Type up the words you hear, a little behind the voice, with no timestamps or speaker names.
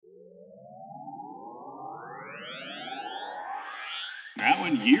That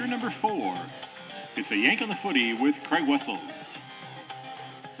one, year number 4. It's a Yank on the Footy with Craig Wessels.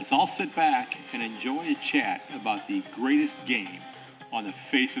 Let's all sit back and enjoy a chat about the greatest game on the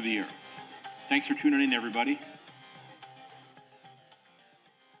face of the earth. Thanks for tuning in, everybody.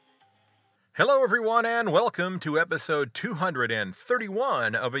 Hello, everyone, and welcome to episode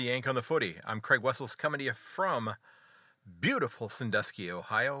 231 of A Yank on the Footy. I'm Craig Wessels, coming to you from beautiful Sandusky,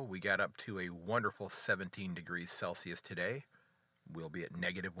 Ohio. We got up to a wonderful 17 degrees Celsius today. We'll be at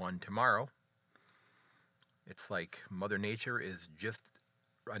 -1 tomorrow. It's like Mother Nature is just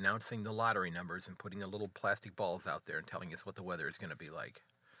announcing the lottery numbers and putting the little plastic balls out there and telling us what the weather is going to be like.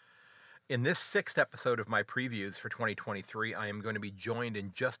 In this 6th episode of my previews for 2023, I am going to be joined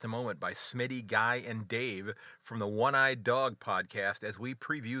in just a moment by Smitty, Guy, and Dave from the One-Eyed Dog podcast as we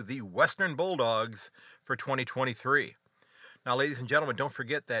preview the Western Bulldogs for 2023. Now, ladies and gentlemen, don't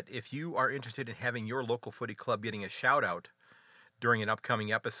forget that if you are interested in having your local footy club getting a shout-out during an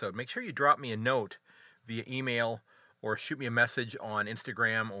upcoming episode, make sure you drop me a note via email or shoot me a message on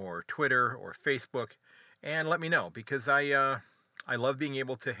Instagram or Twitter or Facebook and let me know, because I love being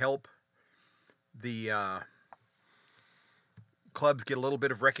able to help the clubs get a little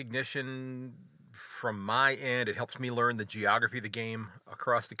bit of recognition from my end. It helps me learn the geography of the game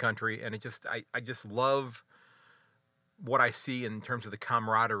across the country, and I just love what I see in terms of the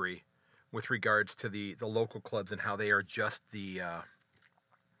camaraderie with regards to the local clubs and how they are just the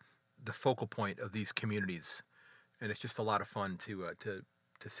focal point of these communities. And it's just a lot of fun to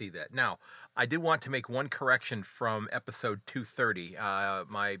see that. Now, I did want to make one correction from episode 230,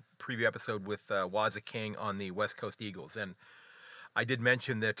 my preview episode with Waza King on the West Coast Eagles. And I did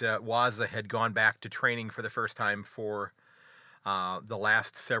mention that Waza had gone back to training for the first time for the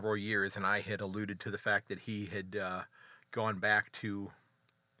last several years, and I had alluded to the fact that he had gone back to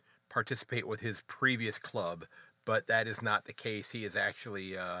participate with his previous club, but that is not the case. He is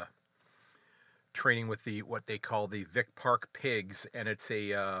actually training with what they call the Vic Park Pigs, and it's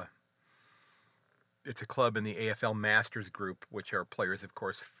a club in the AFL Masters group, which are players, of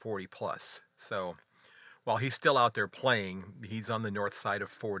course, 40 plus. So while he's still out there playing, he's on the north side of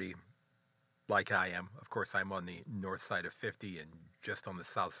 40, like I am. Of course, I'm on the north side of 50 and just on the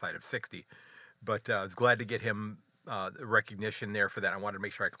south side of 60. But I was glad to get him recognition there for that. I wanted to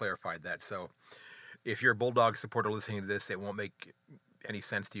make sure I clarified that. So if you're a Bulldog supporter listening to this, it won't make any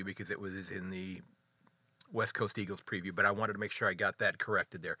sense to you because it was in the West Coast Eagles preview, but I wanted to make sure I got that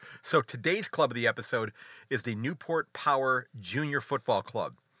corrected there. So today's club of the episode is the Newport Power Junior Football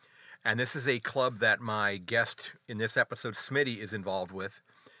Club. And this is a club that my guest in this episode, Smitty, is involved with.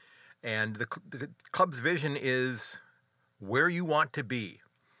 And the club's vision is where you want to be.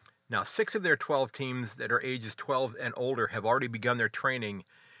 Now, 6 of their 12 teams that are ages 12 and older have already begun their training,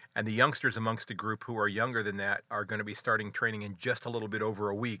 and the youngsters amongst the group who are younger than that are going to be starting training in just a little bit over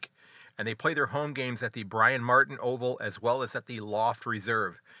a week. And they play their home games at the Brian Martin Oval as well as at the Loft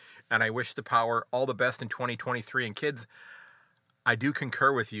Reserve. And I wish the Power all the best in 2023. And kids, I do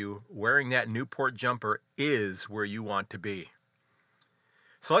concur with you. Wearing that Newport jumper is where you want to be.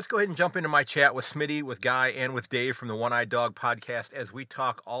 So let's go ahead and jump into my chat with Smitty, with Guy, and with Dave from the One-Eyed Dog podcast as we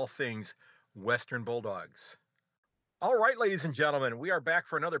talk all things Western Bulldogs. All right, ladies and gentlemen, we are back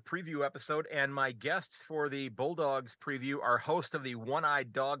for another preview episode, and my guests for the Bulldogs preview are host of the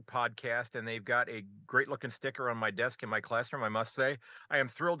One-Eyed Dog podcast, and they've got a great-looking sticker on my desk in my classroom, I must say. I am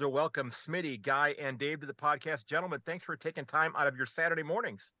thrilled to welcome Smitty, Guy, and Dave to the podcast. Gentlemen, thanks for taking time out of your Saturday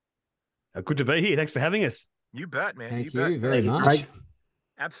mornings. Good to be here. Thanks for having us. You bet, man. Thank you you very much.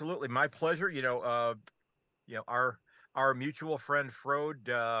 Absolutely, my pleasure. Our mutual friend Frode.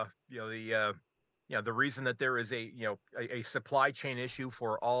 The reason that there is a supply chain issue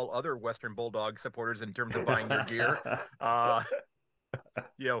for all other Western Bulldog supporters in terms of buying their gear.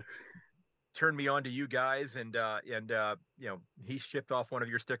 Turned me on to you guys, and he shipped off one of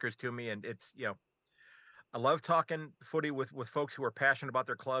your stickers to me, and it's I love talking footy with folks who are passionate about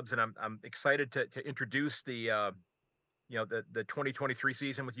their clubs, and I'm excited to introduce the 2023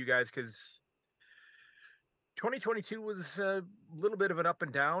 season with you guys, because 2022 was a little bit of an up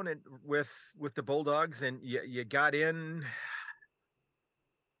and down and with the Bulldogs, and you got in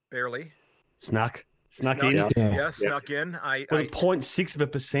barely. Snuck in. Yeah, snuck in. Was it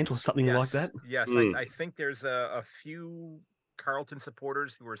 0.6% or something like that? Yes, I think there's a few Carlton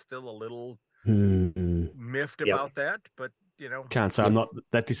supporters who are still a little miffed about that, but can't say I'm not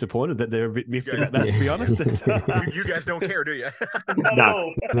that disappointed that they're a bit miffed about that, to be honest. You guys don't care, do you?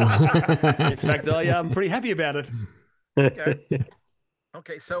 No. In fact, I'm pretty happy about it.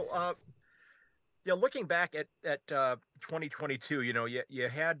 Okay. So, looking back at 2022, you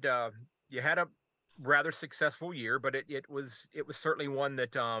had a rather successful year, but it was certainly one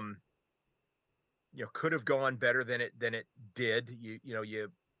that could have gone better than it did.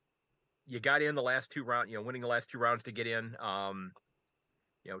 You got in the last two rounds, winning the last two rounds to get in.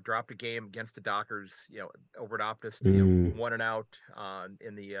 Dropped a game against the Dockers, over at Optus, won and out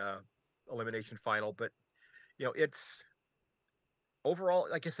in the elimination final. But it's overall,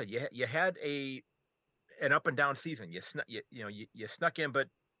 like I said, you had an up and down season. You snuck in, but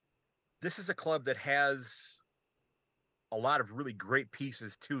this is a club that has a lot of really great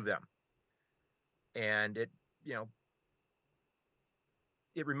pieces to them, and it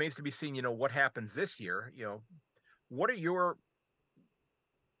remains to be seen. What happens this year. What are your,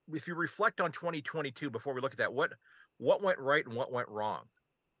 if you reflect on 2022 before we look at that, what went right and what went wrong?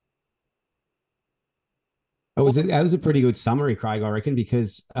 That was a pretty good summary, Craig, I reckon,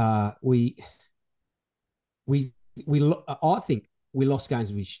 because I think we lost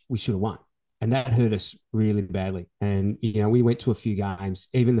games we should have won, and that hurt us really badly. And we went to a few games,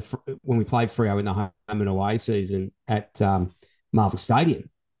 even when we played Freo in the home and away season at Marvel Stadium,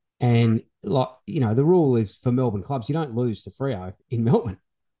 and the rule is for Melbourne clubs, you don't lose to Freo in Melbourne,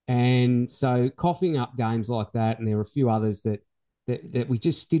 and so coughing up games like that, and there were a few others that we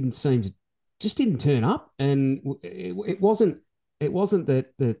just didn't turn up, and it wasn't that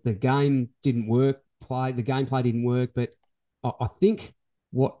the game didn't work, the gameplay didn't work, but I think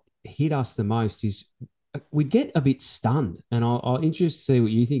what hit us the most is we'd get a bit stunned, and I'll interested to see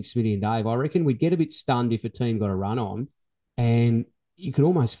what you think, Smithy and Dave. I reckon we'd get a bit stunned if a team got a run on, and you could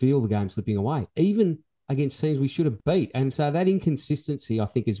almost feel the game slipping away, even against teams we should have beat. And so that inconsistency, I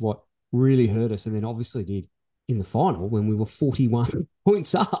think, is what really hurt us, and then obviously did in the final when we were 41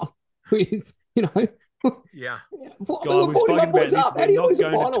 points up with, Yeah. God, we've spoken about this.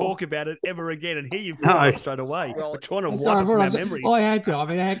 We're not going to talk about it ever again. And here you've brought it straight away. Well, we're trying to wipe it from our memories. I had to. I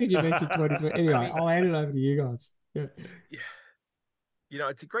mean, how could you mention 2020? Anyway, I'll hand it over to you guys. Yeah.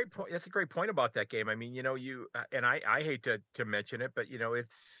 It's a great point. That's a great point about that game. I mean, you and I hate to mention it, but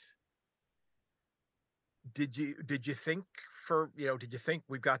it's. Did you think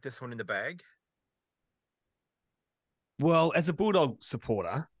we've got this one in the bag? Well, as a Bulldog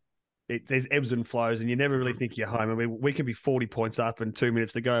supporter, there's ebbs and flows, and you never really think you're home. I mean, we can be 40 points up and 2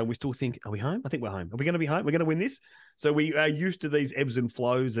 minutes to go, and we still think, are we home? I think we're home. Are we going to be home? We're going to win this? So we are used to these ebbs and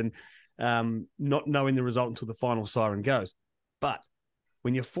flows and not knowing the result until the final siren goes. But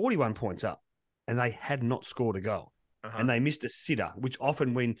when you're 41 points up and they had not scored a goal, and they missed a sitter, which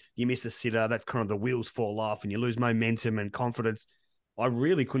often when you miss a sitter, that's kind of the wheels fall off and you lose momentum and confidence. I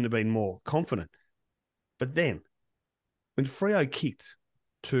really couldn't have been more confident. But then when Freo kicked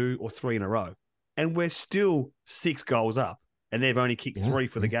 2 or 3 in a row, and we're still 6 goals up, and they've only kicked 3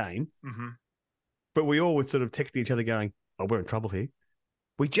 for the game. Mm-hmm. But we all were sort of texting each other going, oh, we're in trouble here.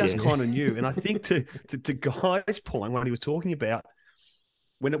 We just kind of knew. And I think to Guy's point, what he was talking about,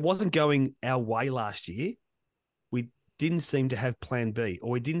 when it wasn't going our way last year, we didn't seem to have plan B,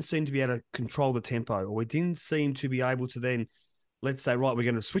 or we didn't seem to be able to control the tempo, or we didn't seem to be able to then, let's say, right, we're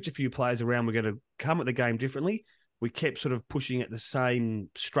going to switch a few players around, we're going to come at the game differently. We kept sort of pushing at the same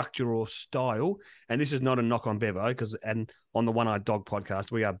structure or style. And this is not a knock on Bevo, and on the One Eyed Dog podcast,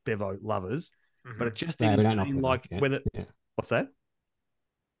 we are Bevo lovers. Mm-hmm. But it just didn't seem like whether. Yeah. What's that?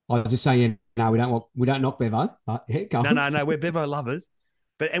 I was just saying, no, we don't knock Bevo. No, we're Bevo lovers.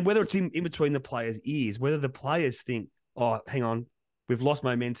 And whether it's in between the players' ears, whether the players think, oh, hang on, we've lost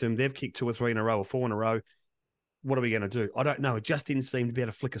momentum, they've kicked 2 or 3 in a row or 4 in a row, what are we going to do? I don't know. It just didn't seem to be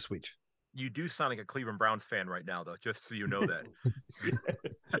able to flick a switch. You do sound like a Cleveland Browns fan right now, though, just so you know that.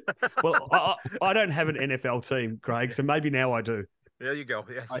 Well, I don't have an NFL team, Craig, so maybe now I do. There you go.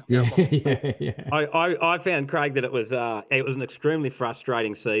 Yes. I found, Craig, that it was an extremely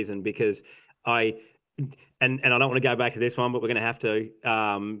frustrating season because and I don't want to go back to this one, but we're going to have to.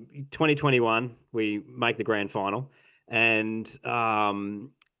 2021, we make the grand final, and we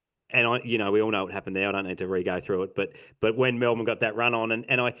all know what happened there. I don't need to re-go through it, but when Melbourne got that run on,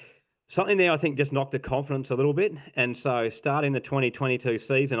 and something there, I think, just knocked the confidence a little bit. And so starting the 2022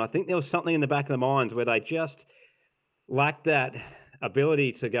 season, I think there was something in the back of their minds where they just lacked that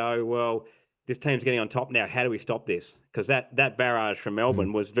ability to go, well, this team's getting on top now. How do we stop this? Because that barrage from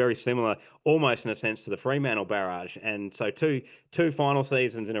Melbourne was very similar, almost in a sense, to the Fremantle barrage. And so two final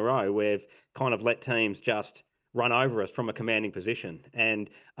seasons in a row, we've kind of let teams just run over us from a commanding position. And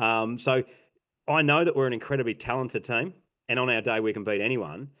so I know that we're an incredibly talented team. And on our day, we can beat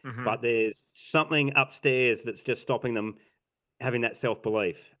anyone. Mm-hmm. But there's something upstairs that's just stopping them having that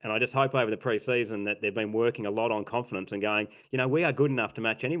self-belief. And I just hope over the pre-season that they've been working a lot on confidence and going, we are good enough to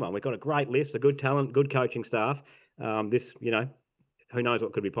match anyone. We've got a great list, a good talent, good coaching staff. Who knows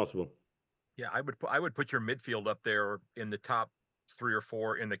what could be possible. Yeah, I would put your midfield up there in the top 3 or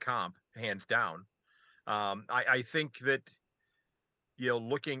 4 in the comp, hands down. I think that,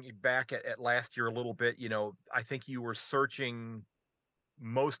 looking back at last year a little bit, I think you were searching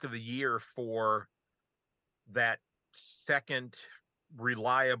most of the year for that second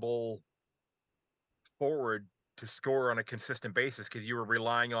reliable forward to score on a consistent basis, because you were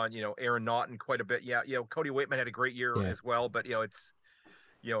relying on, Aaron Naughton quite a bit. Yeah, Cody Waitman had a great year as well, but it's,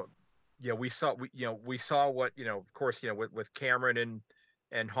 we saw what, of course, with Cameron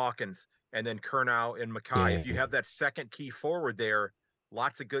and Hawkins, and then Kurnow and Mackay. If you have that second key forward there,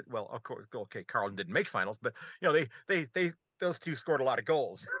 lots of good. Well, of course, okay, Carlton didn't make finals, but they those two scored a lot of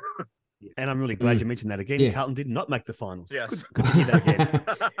goals. And I'm really glad you mentioned that again. Yeah. Carlton did not make the finals. Yes. Good to hear that again.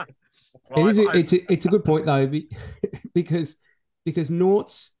 Well, it's a good point though, because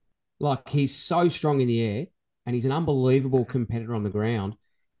Nort's, like, he's so strong in the air and he's an unbelievable competitor on the ground,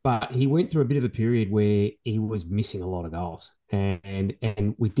 but he went through a bit of a period where he was missing a lot of goals, and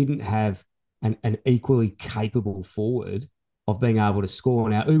we didn't have an equally capable forward of being able to score.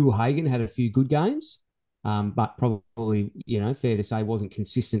 Now, Ugo Hagen had a few good games, but probably, fair to say, wasn't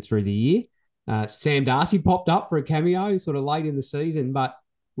consistent through the year. Sam Darcy popped up for a cameo sort of late in the season, but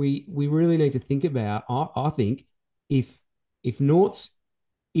we really need to think about, I think, if Nort's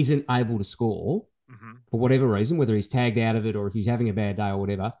isn't able to score for whatever reason, whether he's tagged out of it or if he's having a bad day or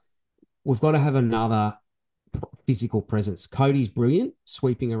whatever, we've got to have another physical presence. Cody's brilliant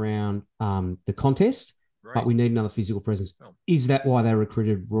sweeping around the contest, but we need another physical presence. Oh. Is that why they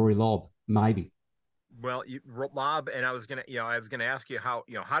recruited Rory Lobb? Maybe. Well, Lobb, and I was gonna ask you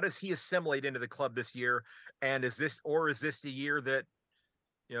how does he assimilate into the club this year, and is this the year that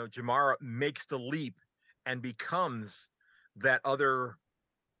Jamara makes the leap and becomes that other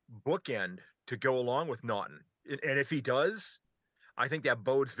bookend to go along with Naughton? And if he does, I think that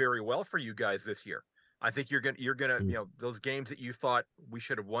bodes very well for you guys this year. I think you're gonna those games that you thought we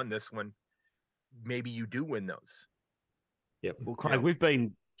should have won this one, maybe you do win those. Yep. Well, Craig, we've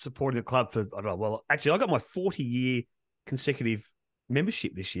been supporting the club for, I don't know, well, actually, I got my 40-year consecutive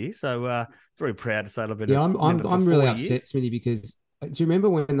membership this year, so very proud to say I've been I'm really upset, Smithy, because do you remember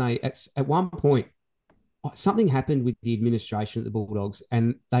when they, at one point, something happened with the administration at the Bulldogs,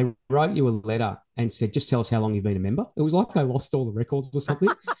 and they wrote you a letter and said, just tell us how long you've been a member? It was like they lost all the records or something.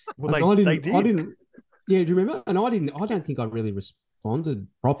 Well, they did. I didn't. Yeah, do you remember? And I don't think I really responded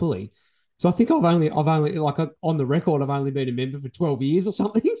properly. So I think I've only like on the record, I've only been a member for 12 years or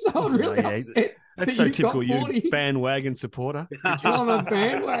something. So I'm really upset. That's so typical, you bandwagon supporter. I'm a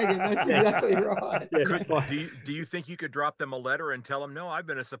bandwagon. That's exactly right. Yeah. Do you think you could drop them a letter and tell them, no, I've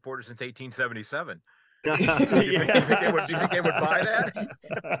been a supporter since 1877? Do you think they would buy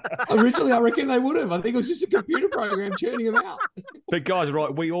that? Originally, I reckon they would have. I think it was just a computer program churning them out. But guys,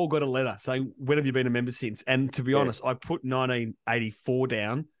 right, we all got a letter saying, when have you been a member since? And to be honest, I put 1984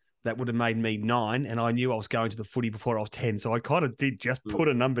 down. That would have made me 9, and I knew I was going to the footy before I was 10, so I kind of did just put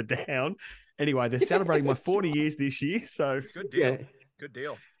a number down. Anyway, they're celebrating my 40 years this year, so good deal. Yeah. Good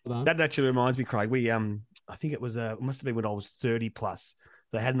deal. That actually reminds me, Craig. We I think it was it must have been when I was 30 plus.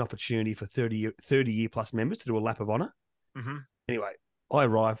 They had an opportunity for 30 year plus members to do a lap of honour. Mm-hmm. Anyway, I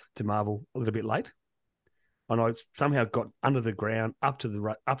arrived to Marvel a little bit late, and I somehow got under the ground up to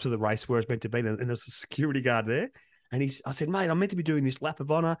the race where it's meant to be, and there's a security guard there. And I said, mate, I'm meant to be doing this lap of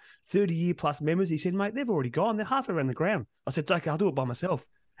honour, 30-year plus members. He said, mate, they've already gone. They're halfway around the ground. I said, it's okay, I'll do it by myself.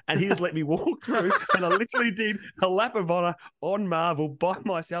 And he just let me walk through, and I literally did a lap of honour on Marvel by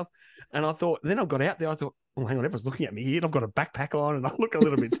myself. And I thought, then I got out there, I thought, oh, hang on, everyone's looking at me here, and I've got a backpack on, and I look a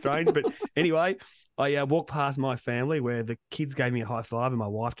little bit strange. But anyway, I walked past my family where the kids gave me a high five, and my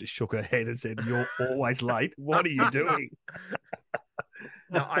wife just shook her head and said, you're always late. What are you doing?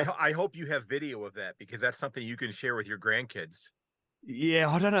 Now, I hope you have video of that, because that's something you can share with your grandkids. Yeah,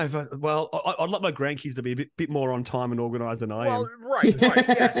 I don't know. I'd like my grandkids to be a bit more on time and organised than I am. Right,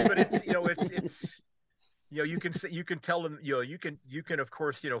 yes, but it's you can tell them, you can of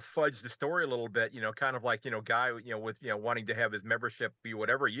course, fudge the story a little bit, kind of like, guy, with, wanting to have his membership be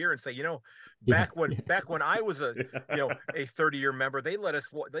whatever year, and say, back when I was a 30-year member, they let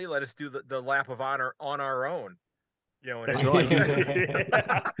us do the lap of honor on our own. That's right.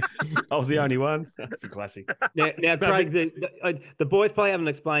 I was the only one. That's a classic. Now, Craig, the boys probably haven't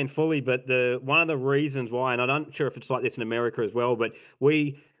explained fully, but one of the reasons why, and I'm not sure if it's like this in America as well, but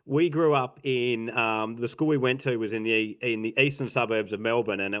we grew up in the school we went to was in the eastern suburbs of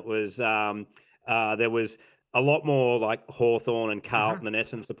Melbourne, and it was there was a lot more like Hawthorn and Carlton and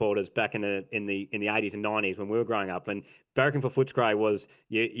Essendon supporters back in the 80s and 90s when we were growing up. And barracking for Footscray was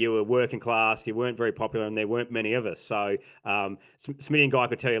you were working class, you weren't very popular, and there weren't many of us. So Smitty and Guy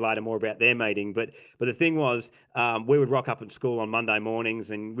could tell you later more about their meeting. But the thing was, we would rock up at school on Monday mornings,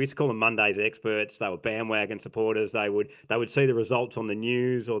 and we used to call them Mondays experts. They were bandwagon supporters. They would see the results on the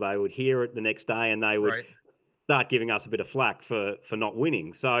news, or they would hear it the next day, and they would start giving us a bit of flack for not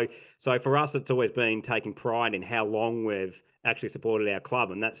winning. So for us, it's always been taking pride in how long we've actually supported our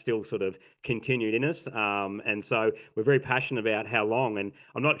club, and that's still sort of continued in us. And so we're very passionate about how long, and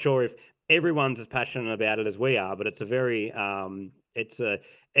I'm not sure if everyone's as passionate about it as we are, but it's a very,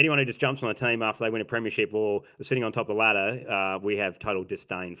 anyone who just jumps on a team after they win a premiership or are sitting on top of the ladder, we have total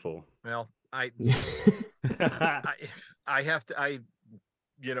disdain for. Well, I have to,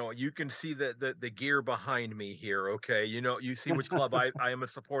 you can see the gear behind me here. Okay. You see which club I am a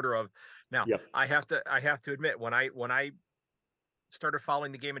supporter of. Now, I have to admit, when I started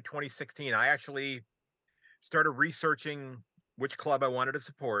following the game in 2016, I actually started researching which club I wanted to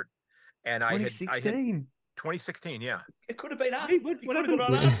support. And 2016, yeah. It could have been us. It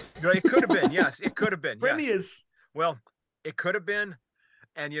could have been, yes. It could have been. Premiers. Yes. Well, it could have been.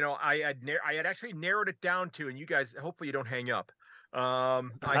 And, I had actually narrowed it down to, and you guys, hopefully you don't hang up. I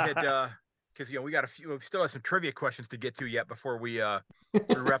had, because, we still have some trivia questions to get to yet before we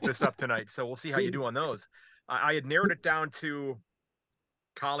wrap this up tonight. So we'll see how you do on those. I had narrowed it down to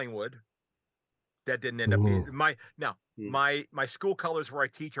Collingwood. That didn't end up being my school colors where I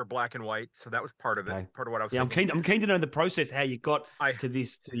teach are black and white, so that was part of it. Okay. Part of what I was. Yeah, thinking. I'm keen to know the process how you got to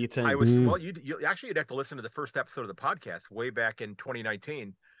your team. I was well. You'd have to listen to the first episode of the podcast way back in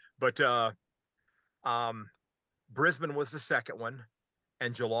 2019, but Brisbane was the second one,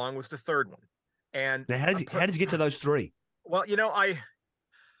 and Geelong was the third one. And now, how did you get to those three? Well,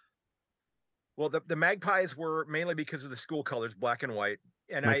 the Magpies were mainly because of the school colors, black and white.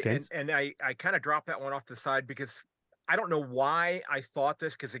 And I kind of dropped that one off to the side because I don't know why I thought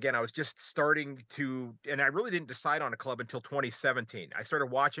this, because again, I was just starting to, and I really didn't decide on a club until 2017. I started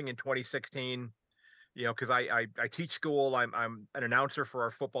watching in 2016, because I teach school. I'm an announcer for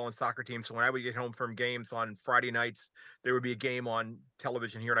our football and soccer team. So when I would get home from games on Friday nights, there would be a game on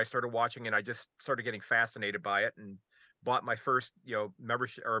television here, and I started watching, and I just started getting fascinated by it, and bought my first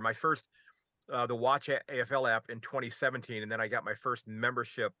membership, or my first the Watch AFL app in 2017, and then I got my first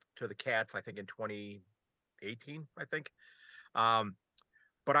membership to the Cats, I think in 2018, I think.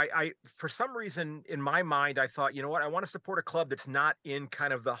 But I for some reason in my mind, I thought, you know what, I want to support a club that's not in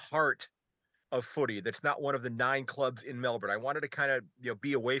kind of the heart of footy, that's not one of the 9 clubs in Melbourne. I wanted to kind of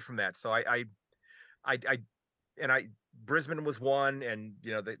be away from that. So Brisbane was one, and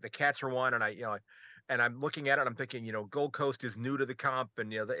the Cats were one, and and I'm looking at it, I'm thinking, Gold Coast is new to the comp,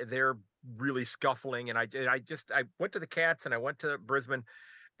 and they're really scuffling, and I went to the Cats and I went to Brisbane,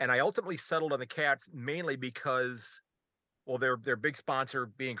 and I ultimately settled on the Cats mainly because, well, their big sponsor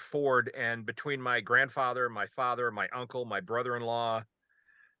being Ford, and between my grandfather, my father, my uncle, my brother-in-law,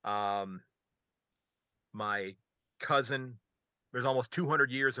 my cousin, there's almost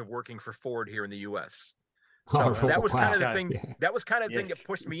 200 years of working for Ford here in the U.S. So that was kind of the thing. Yeah. That was kind of the thing that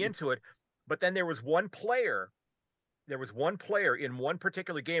pushed me into it. But then there was one player in one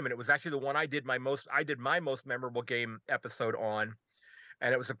particular game, and it was actually the one I did my most memorable game episode on.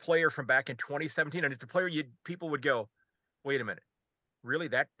 And it was a player from back in 2017. And it's a player people would go, wait a minute, really?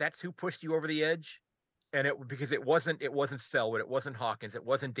 That's who pushed you over the edge? And because it wasn't Selwood, it wasn't Hawkins, it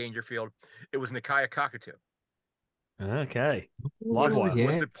wasn't Dangerfield, it was Nakia Kakatu. Okay. Was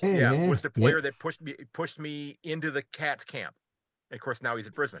the player that pushed me into the Cats camp. And of course, now he's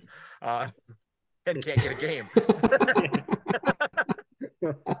at Brisbane and can't get a game.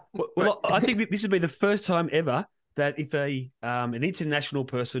 well, I think this would be the first time ever that if an international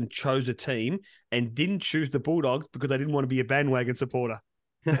person chose a team and didn't choose the Bulldogs because they didn't want to be a bandwagon supporter.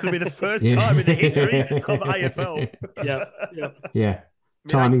 That would be the first time in the history of AFL. Yeah.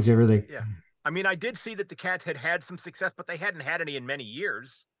 Timing's everything. Yeah. I mean, I did see that the Cats had some success, but they hadn't had any in many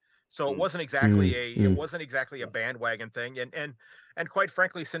years. So it wasn't exactly a bandwagon thing. And quite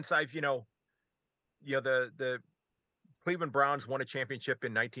frankly, since I've, the Cleveland Browns won a championship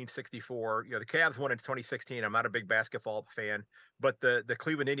in 1964, the Cavs won in 2016. I'm not a big basketball fan, but the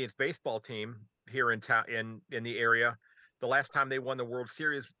Cleveland Indians baseball team here in town, in the area, the last time they won the World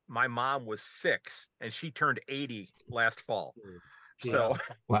Series, my mom was 6 and she turned 80 last fall. So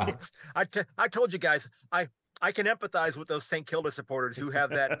wow. I told you guys, I can empathize with those St. Kilda supporters who have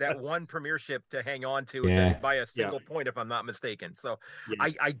that one premiership to hang on to by a single point, if I'm not mistaken. So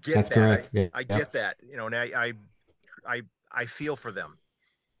I get That's that. correct. I get that. And I feel for them.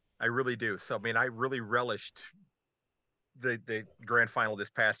 I really do. So, I mean, I really relished the grand final this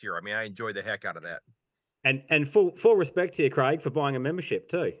past year. I mean, I enjoyed the heck out of that. And full respect to you, Craig, for buying a membership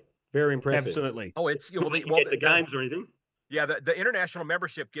too. Very impressive. Absolutely. Oh, it's Well, the games or anything. Yeah, the international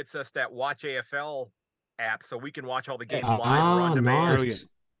membership gets us that Watch AFL app, so we can watch all the games Ah, live or on demand. nice.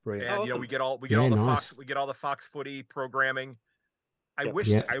 Brilliant. And Awesome. we get all Yeah, the nice. Fox, we get all the Fox Footy programming. I Yep. wish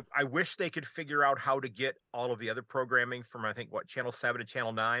Yeah. I wish they could figure out how to get all of the other programming from, I think, Channel 7 to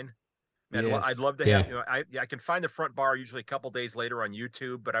Channel 9. And Yes. I'd love to Yeah. have, you know, I can find the front bar usually a couple days later on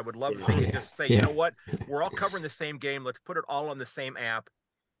YouTube, but I would love if Yeah. they could Yeah. just say, Yeah. you know what, we're all covering the same game. Let's put it all on the same app.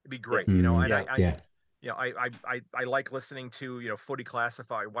 It'd be great, you know. And Yeah. I like listening to, you know, Footy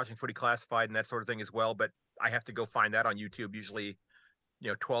Classified, watching Footy Classified and that sort of thing as well. But I have to go find that on YouTube usually, you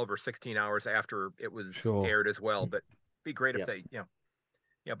know, 12 or 16 hours after it was Sure. aired as well. But it'd be great Yep. if they, you know,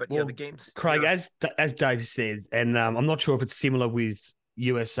 yeah. But Well, the games, Craig, yeah. as Dave says, and I'm not sure if it's similar with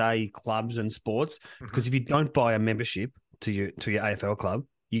USA clubs and sports, because if you don't buy a membership to your AFL club,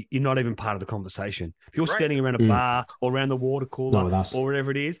 you're not even part of the conversation. If you're Right. standing around a bar or around the water Not cooler with us. or wherever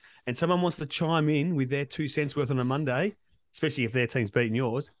it is, and someone wants to chime in with their 2 cents worth on a Monday, especially if their team's beating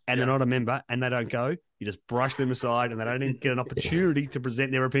yours, and they're not a member and they don't go, you just brush them aside and they don't even get an opportunity to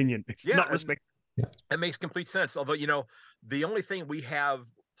present their opinion. It's Yeah, not and- respect. That makes complete sense. Although, you know, the only thing we have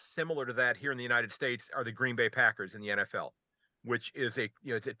similar to that here in the United States are the Green Bay Packers in the NFL, which is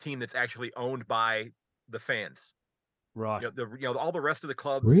it's a team that's actually owned by the fans. Right. All the rest of the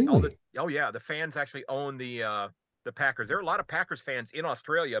clubs, Really? the fans actually own the Packers. There are a lot of Packers fans in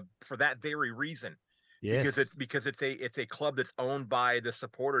Australia for that very reason. Yes. Because it's a club that's owned by the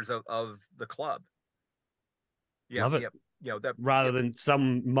supporters of the club. Yeah, Love it. yeah, you know that Rather than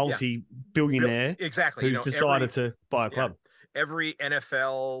some multi-billionaire exactly who's decided to buy a yeah. club. Every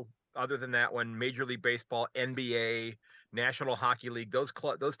NFL, other than that one, Major League Baseball, NBA, National Hockey League,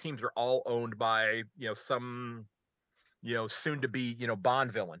 those teams are all owned by, you know, some, you know, soon to be, you know,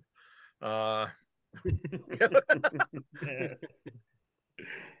 Bond villain.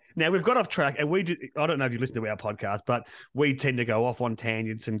 Now we've got off track, and I don't know if you listen to our podcast, but we tend to go off on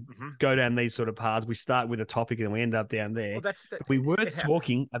tangents and go down these sort of paths. We start with a topic and we end up down there. Well, we were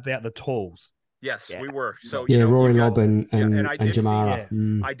talking about the tools. Yes, we were. So Yeah, you know, Rory you've got- Lobb and I did see-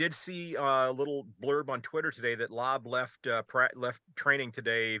 Jamara. I did see a little blurb on Twitter today that Lobb left training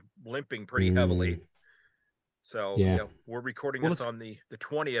today limping pretty heavily. So Yeah. you know, we're recording this on the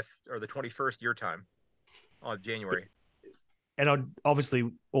 20th or the 21st your time of January. And I'd obviously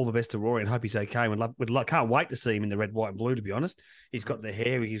all the best to Rory and hope he's okay. Can't wait to see him in the red, white, and blue. To be honest, he's got the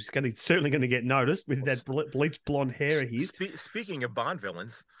hair. He's certainly going to get noticed with that bleached blonde hair of his. Speaking of Bond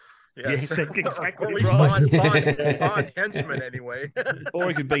villains, yes, that's exactly or at least right. Bond henchmen anyway. Or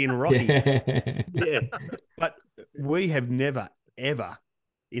he could be in Rocky. Yeah. But we have never, ever,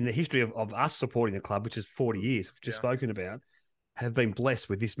 in the history of us supporting the club, which is 40 years, we've just spoken about, have been blessed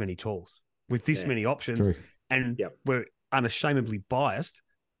with this many tools, with this many options. True. And we're unashamedly biased,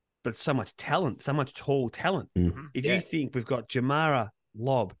 but so much talent, so much tall talent. If you think we've got Jamara,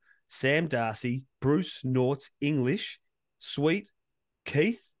 Lobb, Sam Darcy, Bruce Nortz, English, Sweet,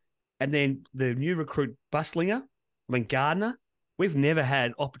 Keith, and then the new recruit Buslinger, Gardner, we've never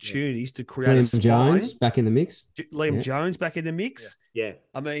had opportunities to create Liam Jones back in the mix. Jones back in the mix. Yeah.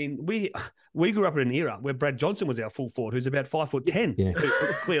 I mean, we grew up in an era where Brad Johnson was our full forward, who's about 5'10". Yeah.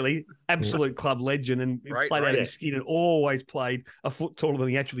 Clearly, absolute club legend and played out of his skin and always played a foot taller than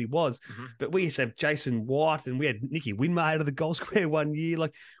he actually was. But we used to have Jason White and we had Nicky Winmar out of the goal square one year.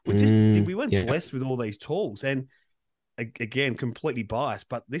 Like we weren't blessed with all these tools. And again, completely biased,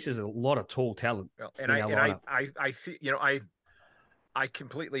 but this is a lot of tall talent. I feel, you know, I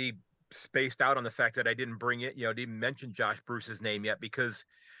completely spaced out on the fact that I didn't bring it, you know, didn't mention Josh Bruce's name yet because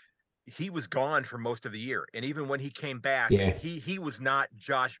he was gone for most of the year. And even when he came back, he was not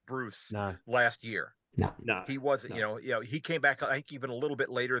Josh Bruce last year. No, he wasn't, you know, he came back, I think even a little bit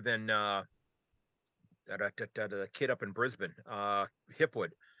later than the kid up in Brisbane, Hipwood,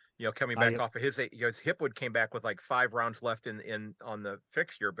 you know, coming back off of his, Hipwood came back with like 5 rounds left on the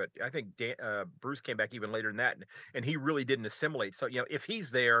fixture, but I think Bruce came back even later than that, and he really didn't assimilate. So, you know, if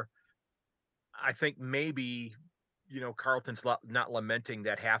he's there, I think maybe, you know, Carlton's not lamenting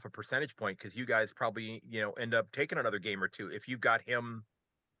that half a percentage point because you guys probably, you know, end up taking another game or two if you've got him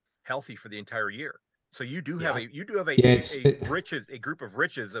healthy for the entire year. So you do have a group of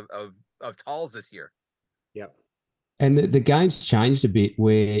riches of talls this year. Yep. And the game's changed a bit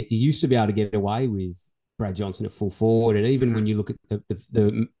where you used to be able to get away with Brad Johnson at full forward. And even when you look at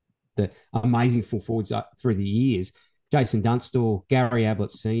the amazing full forwards through the years, Jason Dunstall, Gary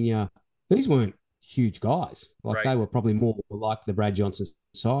Ablett Sr., these weren't huge guys. Like Right. they were probably more like the Brad Johnson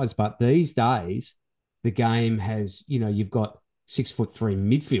size. But these days, the game has, you've got 6'3"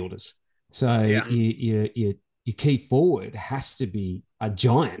 midfielders. So Yeah. your key forward has to be a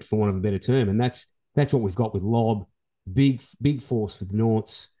giant, for want of a better term, and that's what we've got with Lob, big force with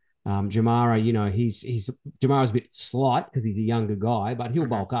Norts. Jamara, he's Jamara's a bit slight because he's a younger guy, but he'll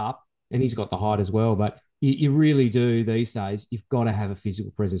bulk up and he's got the height as well. But you really do these days. You've got to have a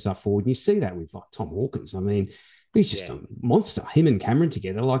physical presence up forward, and you see that with like Tom Hawkins. I mean, he's just a monster. Him and Cameron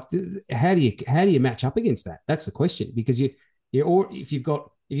together, like how do you match up against that? That's the question, because or if you've got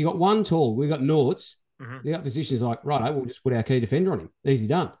one tall, we've got Norts. The opposition is like, right, we'll just put our key defender on him. Easy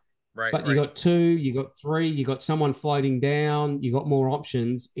done. Right. But you got 2, you got 3, you got someone floating down, you got more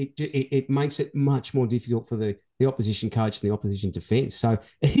options. It makes it much more difficult for the opposition coach and the opposition defense. So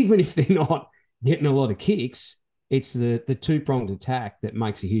even if they're not getting a lot of kicks, it's the two-pronged attack that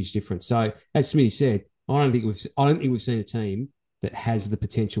makes a huge difference. So as Smithy said, I don't think we've seen a team that has the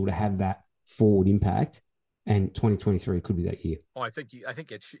potential to have that forward impact. And 2023 could be that year. Oh, I think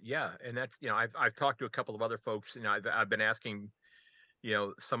it's, and that's, I've talked to a couple of other folks. I've been asking,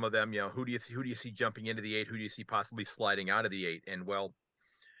 some of them, who do you see jumping into the 8? Who do you see possibly sliding out of the 8? And well,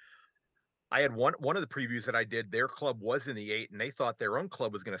 I had one of the previews that I did. Their club was in the 8, and they thought their own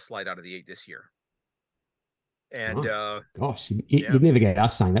club was going to slide out of the 8 this year. And gosh, you'd never get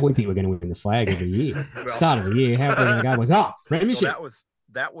us saying that. We think we're going to win the flag every year. Well, start of the year, how are we going to go? Was premiership. Well,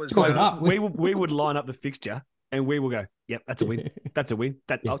 that was we would line up the fixture and we will go, yep, that's a win. That's a win.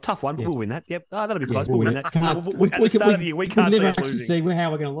 Tough one, but we'll win that. Yep. That'll be close. We'll win that. At the start of the year, we can't never actually see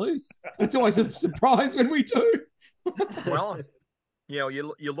how we're going to lose. It's always a surprise when we do. Well,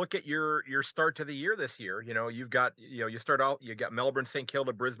 you look at your start to the year this year, you've got, you start out, you got Melbourne, St.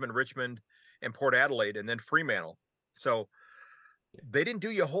 Kilda, Brisbane, Richmond, and Port Adelaide, and then Fremantle. So they didn't do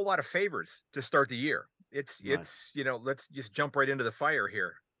you a whole lot of favors to start the year. It's let's just jump right into the fire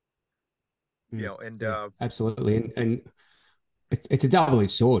here. Absolutely, and it's a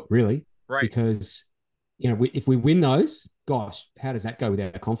double-edged sword, really, right? Because if we win those, gosh, how does that go with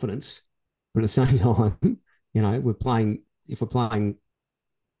our confidence? But at the same time, we're playing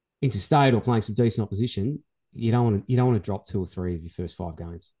interstate or playing some decent opposition. You don't want to drop 2 or 3 of your first 5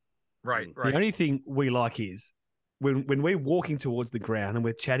 games. Right. The only thing we like is when we're walking towards the ground and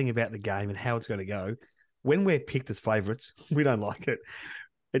we're chatting about the game and how it's going to go. When we're picked as favourites, we don't like it.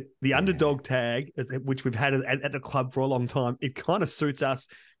 The underdog tag, which we've had at the club for a long time, it kind of suits us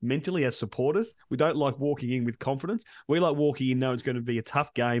mentally as supporters. We don't like walking in with confidence. We like walking in knowing it's going to be a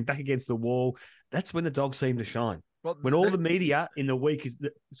tough game, back against the wall. That's when the dogs seem to shine. Well, when all the media in the week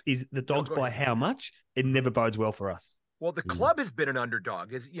is the dogs by how much, it never bodes well for us. Well, the club has been an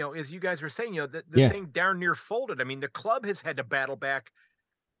underdog, as you guys were saying. The thing darn near folded. I mean, the club has had to battle back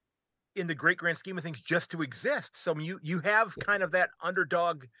in the great grand scheme of things just to exist. So you have kind of that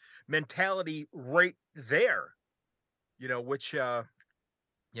underdog mentality right there, which I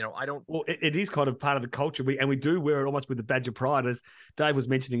don't. Well, it is kind of part of the culture. We do wear it almost with the badge of pride. As Dave was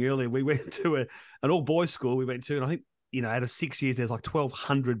mentioning earlier, we went to an all boys school. We went to, and I think out of 6 years, there's like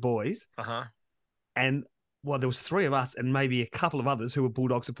 1,200 boys. And there was 3 of us and maybe a couple of others who were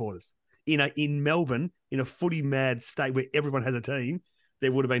Bulldog supporters. In Melbourne, in a footy mad state where everyone has a team,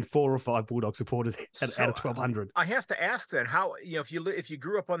 there would have been 4 or 5 Bulldog supporters out of 1,200. I have to ask then, how if you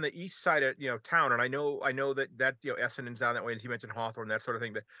grew up on the east side of town, and I know that Essendon's down that way, as you mentioned Hawthorn, that sort of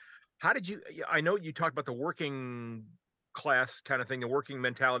thing, but how did you? I know you talked about the working class kind of thing, the working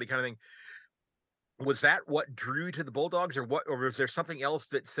mentality kind of thing. Was that what drew you to the Bulldogs, or what? Or was there something else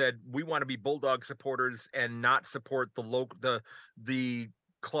that said we want to be Bulldog supporters and not support the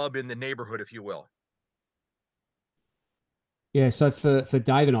club in the neighborhood, if you will? Yeah, so for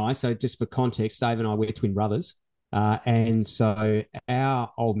Dave and I, so just for context, Dave and I, we're twin brothers. And so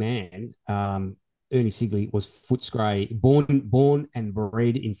our old man, Ernie Sigley, was Footscray, born and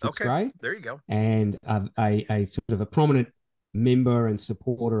bred in Footscray. Okay, there you go. And a sort of a prominent member and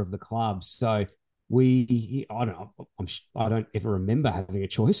supporter of the club. So I don't ever remember having a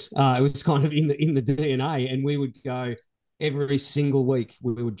choice. It was kind of in the DNA, and we would go every single week.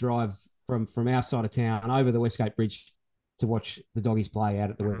 We would drive from our side of town over the Westgate Bridge to watch the Doggies play out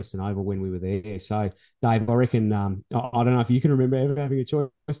at the Western Oval when we were there. So, Dave, I reckon, I don't know if you can remember ever having a choice,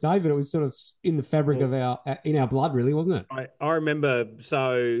 Dave, but it was sort of in the fabric of our blood, really, wasn't it? I remember,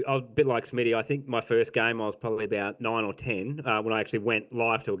 so I was a bit like Smitty. I think my first game I was probably about 9 or 10 when I actually went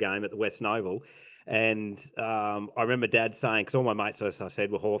live to a game at the Western Oval. And I remember Dad saying, because all my mates, as I said,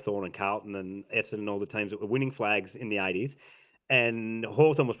 were Hawthorn and Carlton and Essendon and all the teams that were winning flags in the 80s. And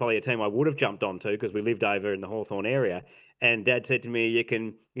Hawthorn was probably a team I would have jumped onto because we lived over in the Hawthorn area. And Dad said to me, you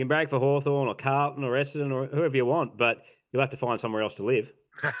can brag for Hawthorn or Carlton or Essendon or whoever you want, but you'll have to find somewhere else to live.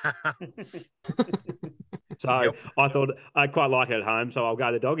 So Yep. I thought I quite like it at home, so I'll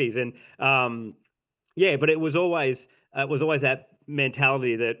go the Doggies. And but it was always that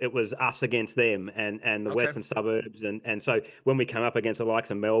mentality that it was us against them and the Okay. western suburbs. And so when we come up against the likes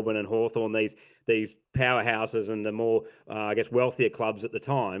of Melbourne and Hawthorn, these powerhouses and the more, I guess, wealthier clubs at the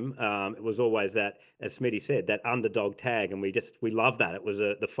time, it was always that, as Smitty said, that underdog tag. And we love that. It was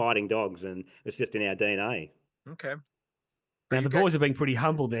the fighting dogs, and it's just in our DNA. Okay. Now, the boys have been pretty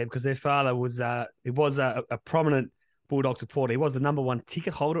humble there because their father was a prominent Bulldog supporter. He was the number one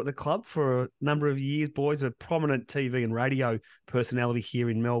ticket holder at the club for a number of years. Boys, a prominent TV and radio personality here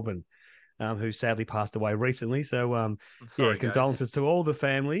in Melbourne, who sadly passed away recently. So, sorry, condolences to all the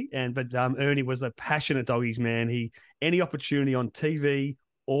family. But Ernie was a passionate Doggies man. Any opportunity on TV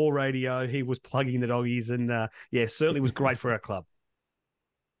or radio, he was plugging the Doggies, and certainly was great for our club.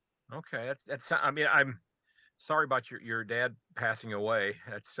 Okay, that's. I mean, I'm sorry about your dad passing away.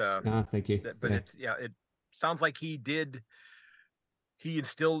 That's thank you. But it sounds like he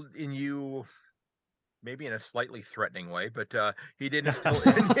instilled in you, maybe in a slightly threatening way, but he did instill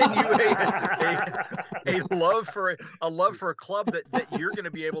in you a love for a club that you're going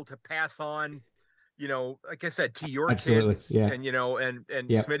to be able to pass on. Like I said, to your kids, yeah. and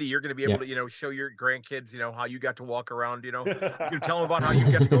Smitty, you're going to be able to, show your grandkids, how you got to walk around, you tell them about how you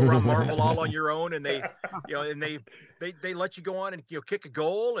got to go around Marvel all on your own, and they let you go on and kick a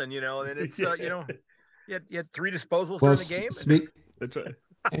goal, and and it's you had 3 disposals during the game. That's right.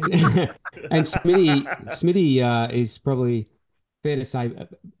 And Smitty is probably fair to say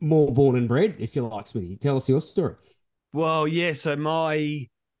more born and bred, if you like, Smitty. Tell us your story. Well, yeah. So my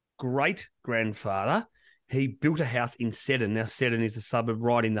great-grandfather, he built a house in Seddon. Now, Seddon is a suburb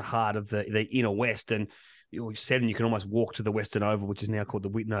right in the heart of the inner west. And Seddon, you can almost walk to the Western Oval, which is now called the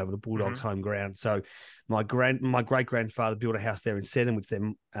Whitten Oval, the Bulldogs' home ground. So my great-grandfather built a house there in Seddon, which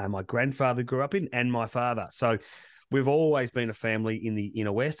then my grandfather grew up in, and my father. So we've always been a family in the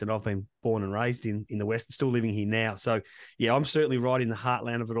inner west, and I've been born and raised in the west and still living here now. So, yeah, I'm certainly right in the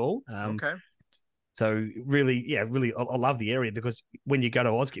heartland of it all. Okay. So really, I love the area because when you go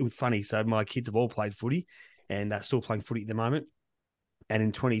to Oz, it was funny. So my kids have all played footy and still playing footy at the moment. And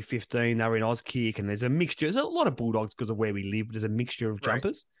in 2015, they were in Auskick, and there's a mixture. There's a lot of Bulldogs because of where we live. There's a mixture of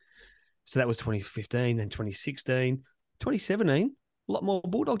jumpers. So that was 2015, then 2016, 2017, a lot more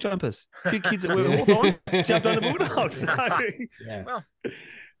Bulldog jumpers. A few kids that were Hawthorn jumped on the Bulldogs. So. Yeah. Well,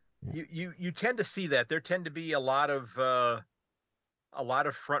 you tend to see that. There tend to be a lot of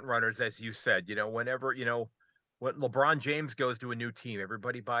front runners, as you said. Whenever when LeBron James goes to a new team,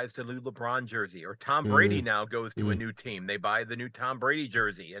 everybody buys the new LeBron jersey. Or Tom Brady now goes to a new team, they buy the new Tom Brady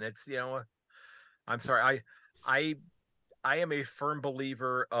jersey. And it's I'm sorry, I am a firm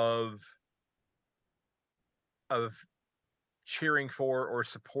believer of cheering for or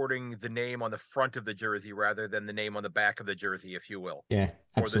supporting the name on the front of the jersey rather than the name on the back of the jersey, if you will. Yeah,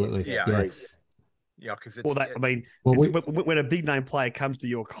 absolutely. Because when a big name player comes to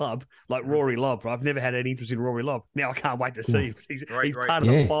your club, like Rory Lobb, I've never had any interest in Rory Lobb. Now I can't wait to see him. He's part of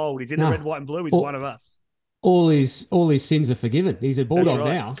the fold. He's in the red, white, and blue. He's one of us. All his sins are forgiven. He's a Bulldog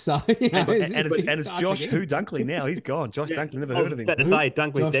now. So and it's Josh Dunkley now. He's gone. Josh Dunkley, never heard of him. I was about to say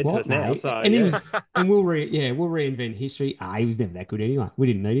Dunkley's dead to us now. So, and he was, and we'll reinvent history. He was never that good anyway. We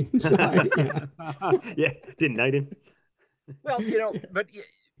didn't need him. So, didn't need him. Well, but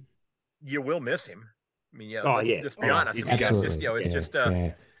you will miss him. I mean, just be honest.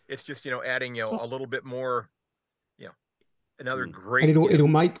 It's just adding a little bit more, another great. And it'll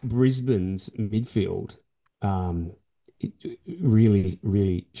make Brisbane's midfield really,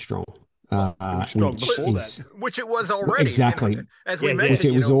 really strong. Strong before that, which it was already. Exactly, as we mentioned, which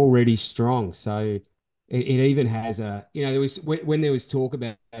it was already strong. So it even has there was when there was talk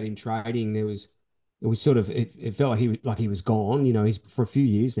about him trading, it was sort of it felt like he was gone. He's for a few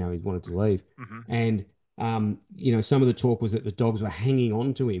years now he's wanted to leave, and some of the talk was that the Dogs were hanging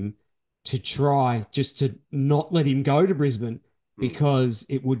on to him to try just to not let him go to Brisbane because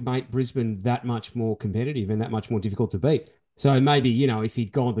it would make Brisbane that much more competitive and that much more difficult to beat. So maybe if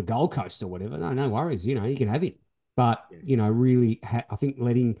he'd gone to the Gold Coast or whatever, no worries, you can have him. But really, I think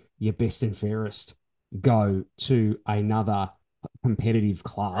letting your best and fairest go to another competitive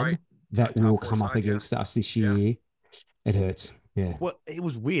club that will come up against us this year, it hurts. Yeah. Well, it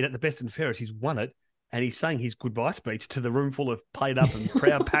was weird. At the best and fairest, he's won it, and he's saying his goodbye speech to the room full of played up and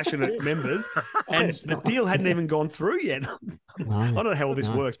proud, passionate members, and the deal hadn't even gone through yet. I don't know how all this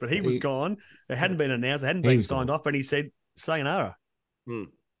works, but he was gone. It hadn't been announced. It hadn't been signed off, and he said, sayonara.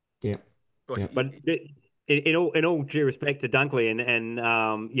 But in all due respect to Dunkley,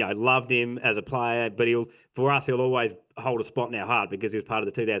 and loved him as a player, but he'll always hold a spot in our heart because he was part of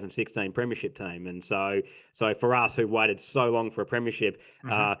the 2016 Premiership team, and so for us who waited so long for a Premiership,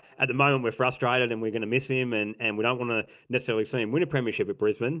 at the moment we're frustrated and we're going to miss him, and we don't want to necessarily see him win a Premiership at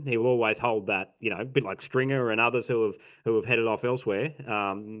Brisbane. He will always hold that, a bit like Stringer and others who have headed off elsewhere.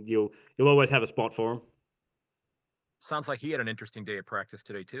 You'll always have a spot for him. Sounds like he had an interesting day at practice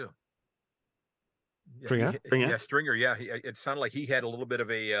today too. Stringer? Stringer. Yeah, it sounded like he had a little bit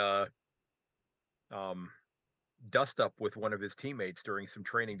of a dust up with one of his teammates during some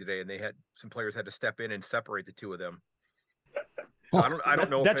training today, and some players had to step in and separate the two of them. So I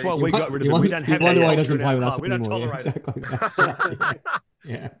don't know. That's why we got rid of him. We don't have that. Why he doesn't play with us anymore. We don't tolerate it. Exactly. That's right.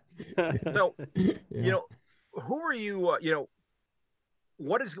 Yeah. So, who are you?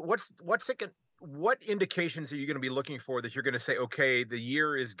 What indications are you going to be looking for that you're going to say, okay, the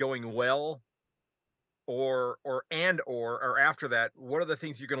year is going well, or after that, what are the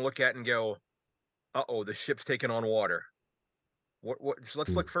things you're going to look at and go, uh-oh, the ship's taking on water? So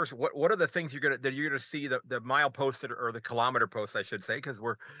let's look first. What are the things you're gonna see, the mileposts or the kilometer posts, I should say, because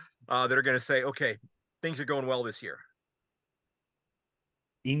we're that are going to say, okay, things are going well this year.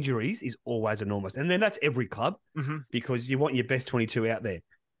 Injuries is always enormous, and then that's every club because you want your best 22 out there.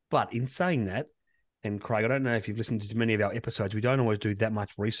 But in saying that, and Craig, I don't know if you've listened to many of our episodes. We don't always do that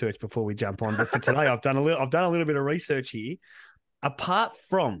much research before we jump on. But for today, I've done a little bit of research here. Apart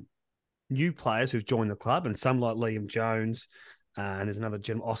from new players who've joined the club, and some like Liam Jones, and there's another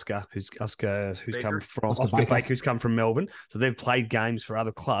gentleman, Oscar, who's come from Oscar Baker, who's come from Melbourne. So they've played games for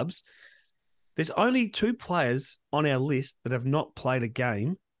other clubs. There's only 2 players on our list that have not played a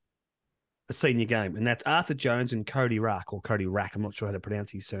senior game, and that's Arthur Jones and Cody Rack. I'm not sure how to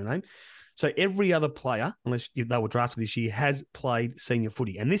pronounce his surname. So every other player, unless they were drafted this year, has played senior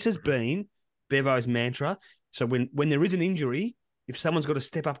footy. And this has been Bevo's mantra. So when there is an injury, if someone's got to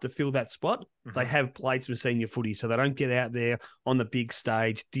step up to fill that spot, they have played some senior footy. So they don't get out there on the big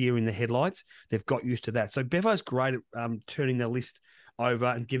stage, deer in the headlights. They've got used to that. So Bevo's great at turning the list over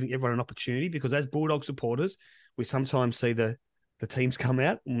and giving everyone an opportunity, because as Bulldog supporters, we sometimes see the teams come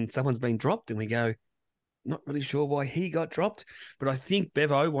out and someone's been dropped and we go, not really sure why he got dropped. But I think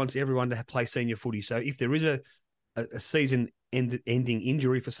Bevo wants everyone to play senior footy. So if there is a season-ending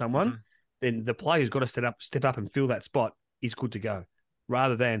injury for someone, then the player's got to step up and fill that spot is good to go.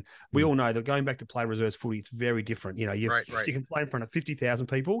 Rather than, we all know that going back to play reserves footy, it's very different. You can play in front of 50,000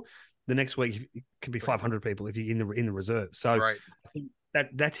 people. The next week it can be 500 people if you're in the reserve. So I think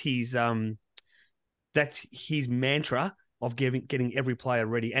that's his mantra of getting every player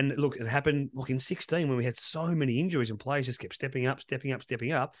ready. And look, it happened in 16 when we had so many injuries and players just kept stepping up.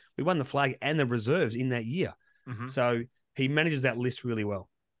 We won the flag and the reserves in that year. So he manages that list really well.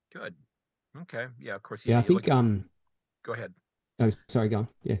 Good. Okay. Yeah, of course. I think go ahead. Oh, sorry, go on.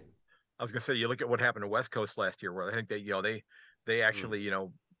 Yeah. I was going to say, you look at what happened to West Coast last year, where I think they actually,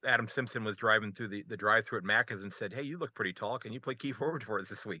 Adam Simpson was driving through the drive-through at Macca's and said, "Hey, you look pretty tall. Can you play key forward for us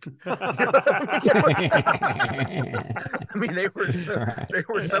this week?" I mean, they were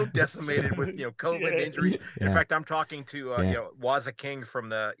so decimated with COVID injuries. In fact, I'm talking to Waza King from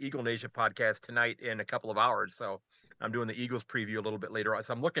the Eagle Nation podcast tonight in a couple of hours. So I'm doing the Eagles preview a little bit later on.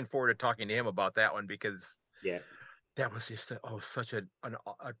 So I'm looking forward to talking to him about that one, because that was just such a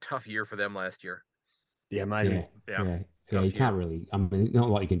tough year for them last year. Yeah, amazing. Yeah, you can't really. I mean, not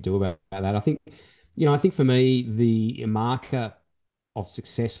a lot you can do about that. I think for me, the marker of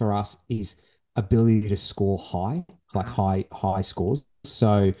success for us is ability to score high, like high scores.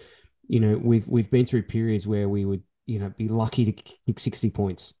 So, we've been through periods where we would, be lucky to kick 60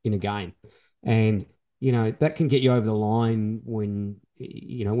 points in a game, and that can get you over the line when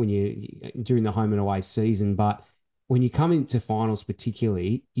you during the home and away season, but when you come into finals,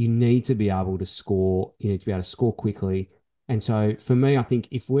 particularly, you need to be able to score. You need to be able to score quickly. And so, for me, I think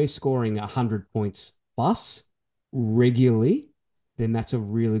if we're scoring 100 points plus regularly, then that's a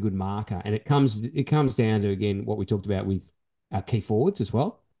really good marker. And it comes down to, again, what we talked about with our key forwards as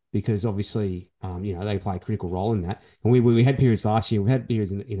well, because obviously, they play a critical role in that. And we had periods last year. We've had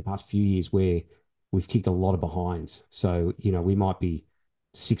periods in the past few years where we've kicked a lot of behinds. So, we might be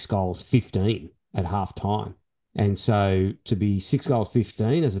 6 goals, 15 at half time. And so to be 6 goals,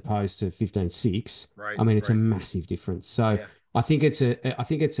 15 as opposed to 15-6, I mean, it's a massive difference. So I think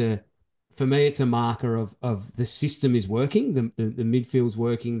for me, it's a marker of the system is working, the midfield's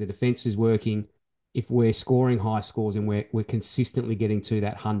working, the defense is working. If we're scoring high scores and we're consistently getting to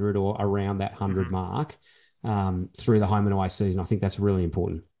that 100 or around that 100 mark through the home and away season, I think that's really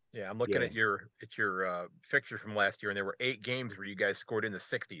important. Yeah, I'm looking at your fixture from last year, and there were 8 games where you guys scored in the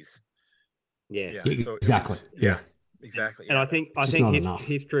 60s. Yeah. So exactly. exactly. And Yeah. I think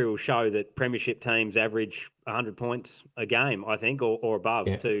history will show that premiership teams average 100 points a game, I think, or above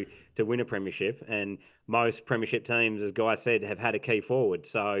to win a premiership. And most premiership teams, as Guy said, have had a key forward.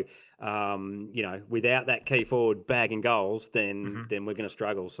 So, without that key forward bagging goals, then we're going to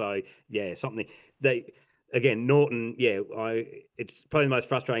struggle. So, yeah, Norton, it's probably the most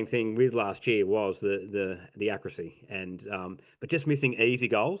frustrating thing with last year was the accuracy and but just missing easy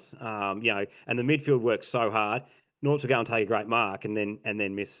goals. And the midfield works so hard. Norts will go and take a great mark and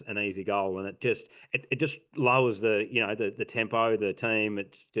then miss an easy goal, and it just lowers the tempo, the team.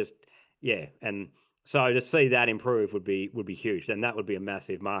 It's just and so to see that improve would be huge, and that would be a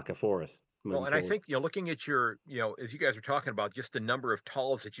massive marker for us. Well, and I think, looking at your, as you guys were talking about, just the number of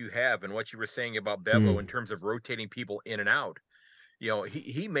talls that you have and what you were saying about Bevo in terms of rotating people in and out,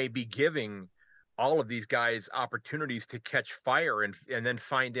 he may be giving all of these guys opportunities to catch fire and then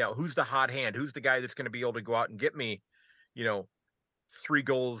find out who's the hot hand, who's the guy that's going to be able to go out and get me, 3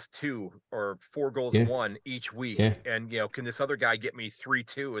 goals 2 or 4 goals 1 each week. And, can this other guy get me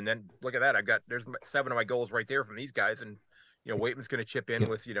 3-2? And then look at that. There's 7 of my goals right there from these guys. And, Waitman's going to chip in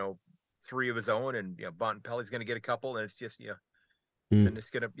with, 3 of his own, and Bontempelli's going to get a couple, and it's just and it's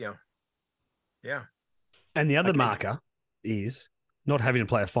going to And the other marker is not having to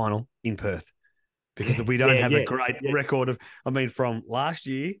play a final in Perth, because we don't have a great record of. From last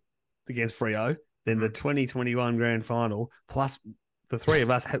year against Freo, then the 2021 grand final, plus the 3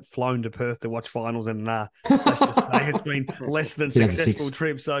 of us have flown to Perth to watch finals, and let's just say it's been less than successful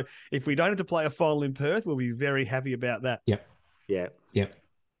trip. So if we don't have to play a final in Perth, we'll be very happy about that. Yep.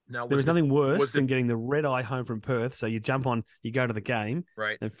 Now, there is nothing worse than getting the red eye home from Perth. So you jump on, you go to the game.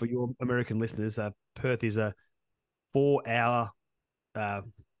 Right. And for your American listeners, Perth is a 4-hour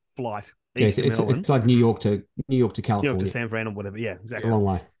flight. It's like New York to California. New York to San Fran or whatever. Yeah, exactly. A long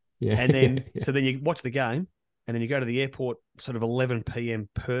way. Yeah. And then, so then you watch the game, and then you go to the airport sort of 11 p.m.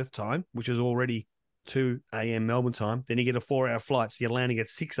 Perth time, which is already 2 a.m. Melbourne time. Then you get a 4-hour flight. So you're landing at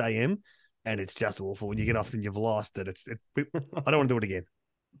 6 a.m. and it's just awful. When you get off and you've lost it, I don't want to do it again.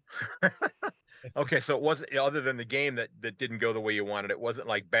 Okay, so it wasn't, other than the game that didn't go the way you wanted, it wasn't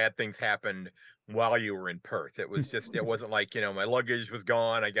like bad things happened while you were in Perth. It was just, it wasn't like, my luggage was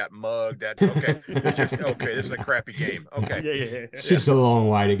gone, I got mugged. It's just, this is a crappy game. Okay. Yeah. It's just a long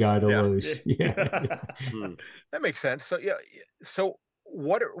way to go to lose. Yeah. That makes sense. So, so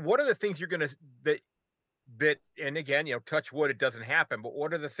what are the things you're going to, that, and again, touch wood, it doesn't happen, but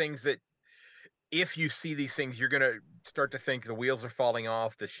what are the things that, if you see these things, you're going to start to think the wheels are falling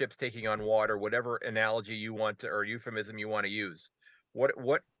off, the ship's taking on water, whatever analogy you want to, or euphemism you want to use? What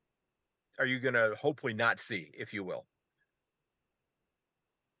are you going to hopefully not see, if you will?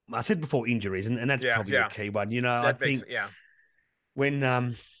 I said before injuries, and that's probably the key one. I think when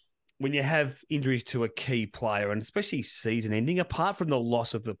you have injuries to a key player, and especially season ending, apart from the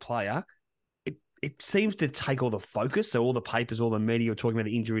loss of the player, it seems to take all the focus. So all the papers, all the media are talking about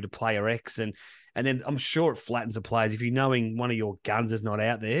the injury to player X, and then I'm sure it flattens the players. If you're knowing one of your guns is not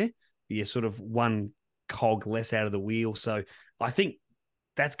out there, you're sort of one cog less out of the wheel. So I think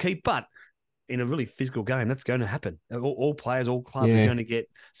that's key. But in a really physical game, that's going to happen. All players, all clubs are going to get.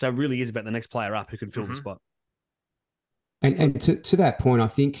 So it really is about the next player up who can fill the spot. And to that point, I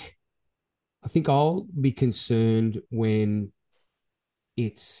think I'll be concerned when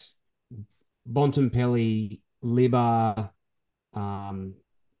it's Bontempelli, Libba,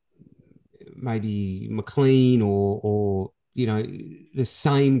 maybe McLean or the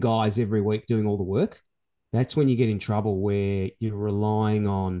same guys every week doing all the work. That's when you get in trouble, where you're relying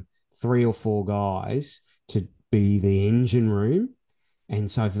on 3 or 4 guys to be the engine room. And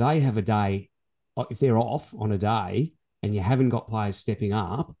so if they have a day, if they're off on a day and you haven't got players stepping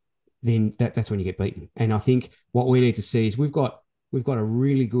up, then that's when you get beaten. And I think what we need to see is we've got a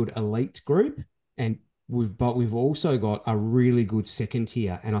really good elite group, and we've also got a really good second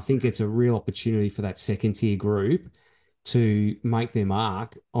tier. And I think it's a real opportunity for that second tier group to make their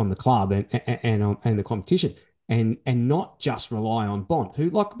mark on the club and the competition, and not just rely on Bont, who,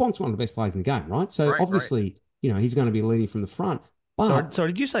 like, Bont's one of the best players in the game, right? So obviously, he's going to be leading from the front. But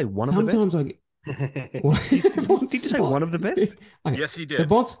sorry, did you say one of the best? Sometimes did you say one of the best? Okay. Yes, you did. So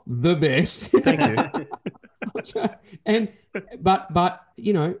Bont's the best. Thank you. But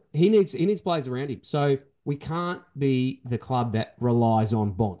he needs players around him. So we can't be the club that relies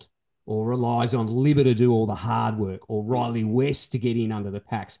on Bont or relies on Libba to do all the hard work, or Riley West to get in under the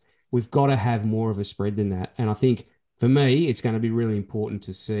packs. We've got to have more of a spread than that. And I think for me, it's going to be really important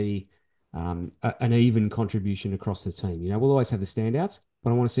to see an even contribution across the team. We'll always have the standouts,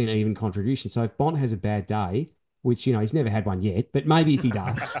 but I want to see an even contribution. So if Bont has a bad day, which, he's never had one yet, but maybe if he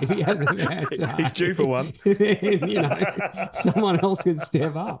does, if he hasn't had, he's due for one. Then, someone else can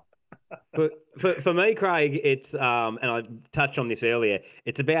step up. But for me, Craig, it's and I touched on this earlier.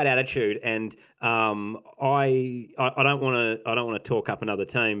 It's about attitude, and I don't want to talk up another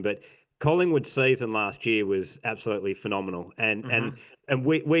team, but Collingwood's season last year was absolutely phenomenal, and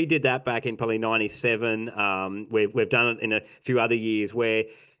we did that back in probably '97. We've done it in a few other years where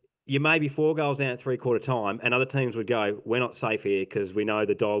you may be 4 goals down at three-quarter time, and other teams would go, we're not safe here because we know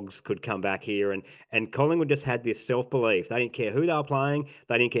the Dogs could come back here. And Collingwood just had this self-belief. They didn't care who they were playing.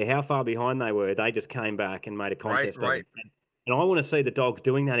 They didn't care how far behind they were. They just came back and made a contest of it. And I want to see the Dogs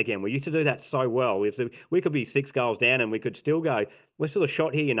doing that again. We used to do that so well. We could be 6 goals down and we could still go, we're still a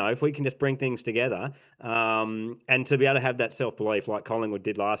shot here, if we can just bring things together. And to be able to have that self-belief like Collingwood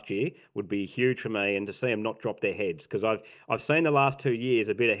did last year would be huge for me, and to see them not drop their heads. Because I've seen the last 2 years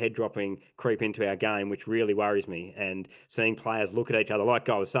a bit of head dropping creep into our game, which really worries me. And seeing players look at each other, like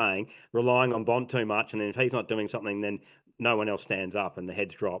I was saying, relying on Bond too much, and then if he's not doing something, then no one else stands up and the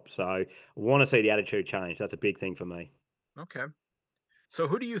heads drop. So I want to see the attitude change. That's a big thing for me. Okay. So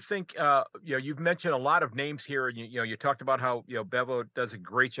who do you think, you've mentioned a lot of names here, and you talked about how, Bevo does a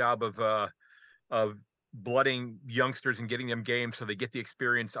great job of blooding youngsters and getting them games so they get the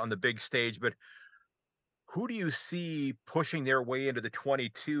experience on the big stage. But who do you see pushing their way into the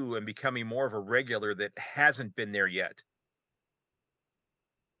 22 and becoming more of a regular that hasn't been there yet?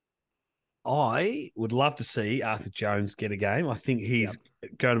 I would love to see Arthur Jones get a game. I think he's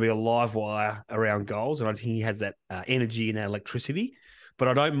going to be a live wire around goals, and I think he has that energy and that electricity. But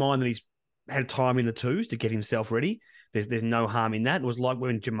I don't mind that he's had time in the twos to get himself ready. There's no harm in that. It was like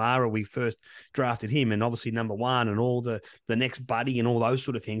when Jamara, we first drafted him, and obviously number 1 and all the next buddy and all those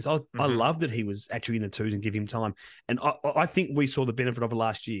sort of things. I love that he was actually in the twos and give him time. And I think we saw the benefit of it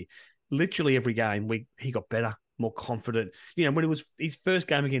last year. Literally every game, he got better, more confident. When it was his first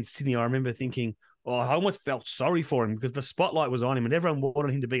game against Sydney, I remember thinking, I almost felt sorry for him because the spotlight was on him and everyone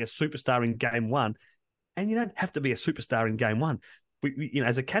wanted him to be a superstar in game 1. And you don't have to be a superstar in game 1. We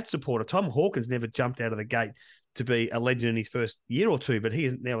as a Cats supporter, Tom Hawkins never jumped out of the gate to be a legend in his first year or two, but he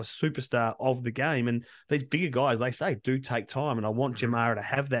is now a superstar of the game. And these bigger guys, they say, do take time. And I want Jamara to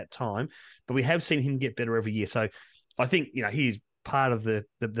have that time. But we have seen him get better every year. So I think, he's part of the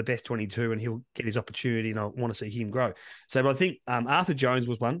best 22 and he'll get his opportunity, and I want to see him grow. So but I think Arthur Jones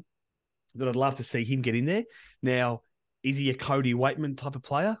was one that I'd love to see him get in there. Now, is he a Cody Waitman type of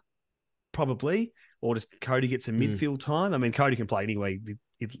player? Probably. Or does Cody get some midfield time? I mean, Cody can play anyway.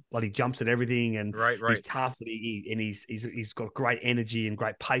 He jumps at everything, and he's tough, and he's got great energy and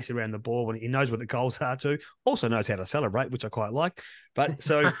great pace around the ball, and he knows what the goals are too. Also knows how to celebrate, which I quite like. But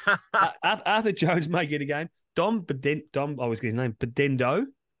so Arthur Jones may get a game. Dom, I always get his name, Bedendo.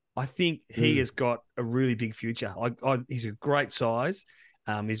 I think he has got a really big future. He's a great size.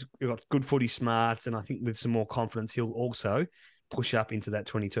 He's got good footy smarts, and I think with some more confidence, he'll also push up into that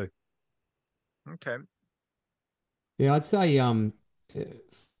 22. Okay. Yeah, I'd say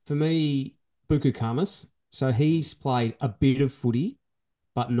for me, Buku Kamas. So he's played a bit of footy,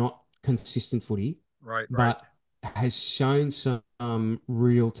 but not consistent footy. Right. But has shown some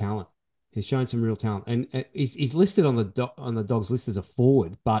real talent. He's shown some real talent, and he's listed on the Dogs list as a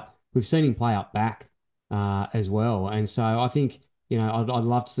forward, but we've seen him play up back as well. And so I think I'd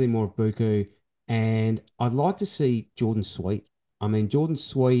love to see more of Buku, and I'd like to see Jordan Sweet. I mean, Jordan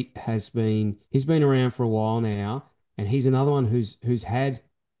Sweet he's been around for a while now, and he's another one who's had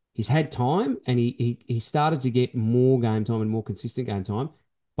time, and he started to get more game time and more consistent game time.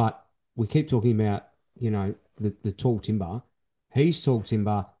 But we keep talking about the tall timber. He's tall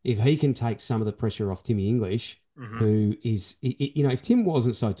timber. If he can take some of the pressure off Timmy English, who is if Tim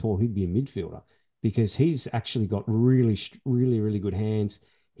wasn't so tall, he'd be a midfielder, because he's actually got really, really, really good hands.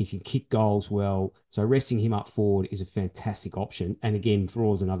 He can kick goals well. So resting him up forward is a fantastic option. And again,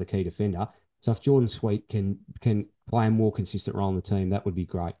 draws another key defender. So if Jordan Sweet can play a more consistent role in the team, that would be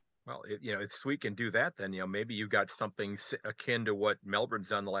great. Well, if Sweet can do that, then, maybe you've got something akin to what Melbourne's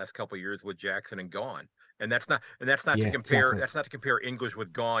done the last couple of years with Jackson and Gawn. And that's not to compare. Exactly. That's not to compare English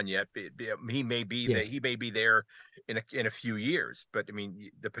with Gawn yet. He may be there in a few years, but I mean,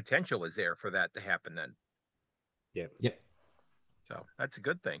 the potential is there for that to happen then. Yeah. Yep. So that's a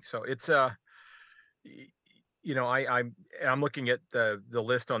good thing. So it's I'm looking at the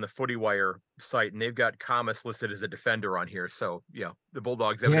list on the Footy Wire site, and they've got Kamas listed as a defender on here. So the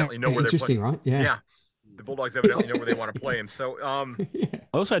Bulldogs evidently know where they're playing. Interesting, right? Yeah. The Bulldogs evidently know where they want to play him. So I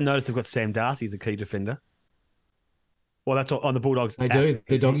also noticed they've got Sam Darcy as a key defender. Well, that's on the Bulldogs. They do.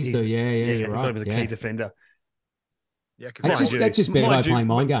 The Doggies do. Yeah, you're right. He's a key defender. Yeah, that's just better by playing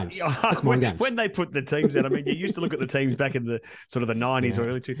mind games. That's mind games. When they put the teams out, I mean, you used to look at the teams back in the sort of the 90s or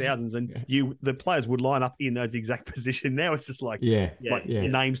early 2000s, and the players would line up in those exact position. Now it's just like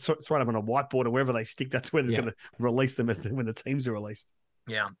names thrown up on a whiteboard or wherever they stick. That's where they're going to release them when the teams are released.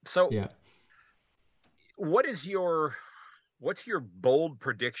 Yeah. So, what's your bold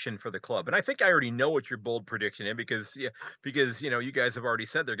prediction for the club? And I think I already know what your bold prediction is because you guys have already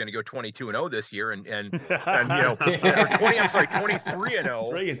said they're going to go 22-0 this year and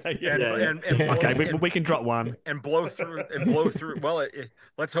 23-0. Okay, we can drop one and blow through. Well,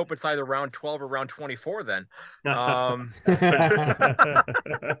 let's hope it's either round 12 or round 24 then.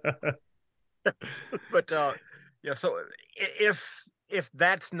 But so if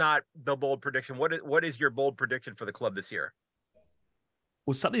that's not the bold prediction, what is your bold prediction for the club this year?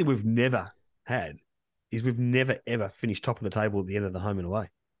 Well, something we've never had is we've never, ever finished top of the table at the end of the home and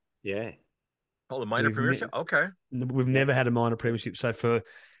away. Yeah. Oh, the minor premiership? Okay. We've never had a minor premiership. So for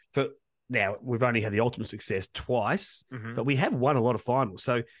now, we've only had the ultimate success twice, but we have won a lot of finals.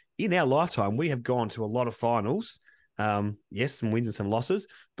 So in our lifetime, we have gone to a lot of finals. Yes, some wins and some losses,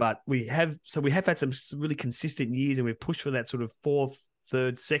 but we have had some really consistent years and we've pushed for that sort of fourth,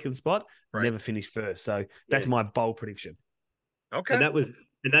 third, second spot, never finished first. So that's my bold prediction. Okay. And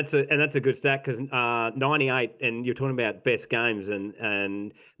that's a good stat because 98, and you're talking about best games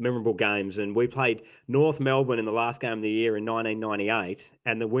and memorable games, and we played North Melbourne in the last game of the year in 1998,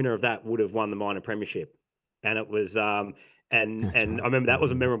 and the winner of that would have won the minor premiership, and it was and I remember that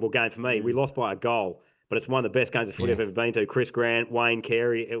was a memorable game for me. We lost by a goal, but it's one of the best games of footy I've ever been to. Chris Grant, Wayne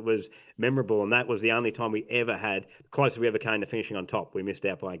Carey, it was memorable, and that was the only time we ever had, the closest we ever came to finishing on top. We missed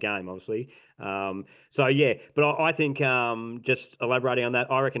out by a game, obviously. But I think just elaborating on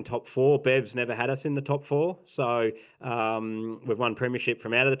that, I reckon top four. Bev's never had us in the top four, so we've won premiership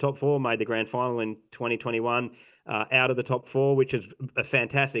from out of the top four, made the grand final in 2021 out of the top four, which is a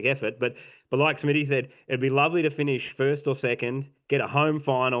fantastic effort. But like Smitty said, it'd be lovely to finish first or second, get a home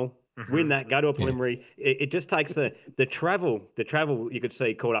final, win that, go to a preliminary. It just takes the travel you could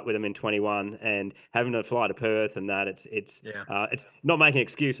see caught up with them in 21 and having to fly to Perth and that. It's not making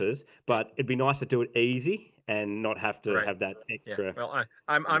excuses, but it'd be nice to do it easy and not have to have that extra. Yeah. Well,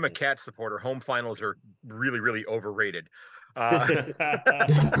 I'm a Cat supporter. Home finals are really, really overrated.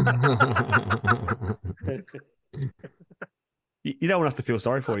 You don't want us to feel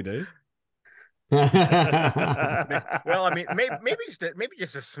sorry for you, do you? Well, I mean, maybe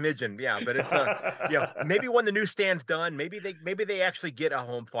just a smidgen, but it's maybe when the newsstand's done, maybe they actually get a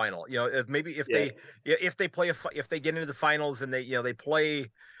home final. Maybe if they get into the finals and they play,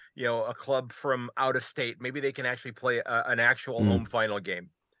 a club from out of state, maybe they can actually play an actual home final game.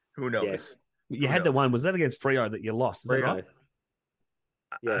 Who knows? Yes. You had the one. Was that against Freo that you lost? Is that right?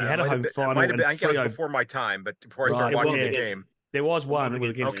 Yeah, you had a home final. I think it was before my time, but before I started watching the game, there was one. It was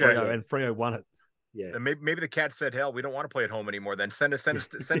against Freo, and Freo won it. Yeah, and maybe the Cat said, "Hell, we don't want to play at home anymore. Then send us the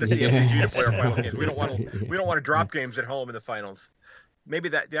MCG to play our finals games. We don't want to drop games at home in the finals. Maybe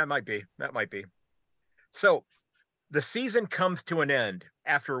that might be. So, the season comes to an end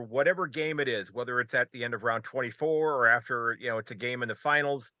after whatever game it is, whether it's at the end of round 24 or after it's a game in the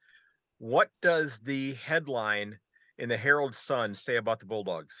finals. What does the headline in the Herald Sun say about the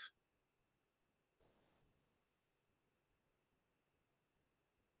Bulldogs?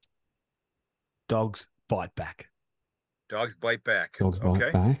 Dogs bite back. Dogs bite back. Dogs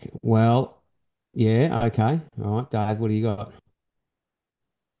bite back. Well, yeah, okay. All right, Dave, what do you got?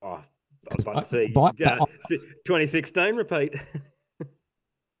 Oh, I'd like to see 2016 repeat.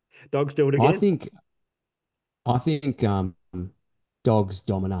 Dogs do it again. I think dogs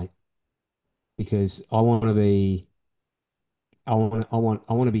dominate because I want to be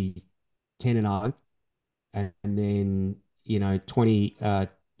 10-0 and then 20-3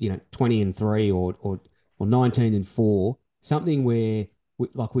 or 19-4, something where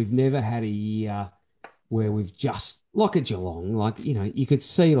we've never had a year where we've just, like at Geelong, you could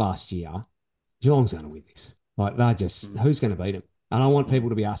see last year, Geelong's going to win this. They're just, who's going to beat them? And I want people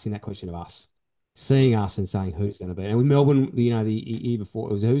to be asking that question of us, seeing us and saying who's going to beat them. And with Melbourne, the year before,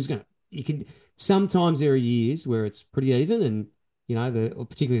 it was who's going to, sometimes there are years where it's pretty even and,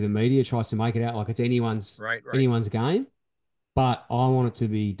 particularly the media tries to make it out like it's anyone's game. But I want it to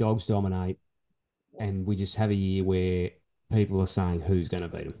be dogs dominate, and we just have a year where people are saying who's going to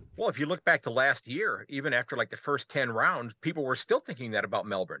beat them. Well, if you look back to last year, even after the first 10 rounds, people were still thinking that about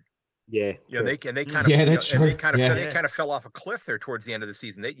Melbourne. Yeah, they kind of that's true. They kind of fell off a cliff there towards the end of the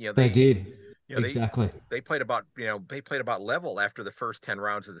season. They did exactly. They played about level after the first 10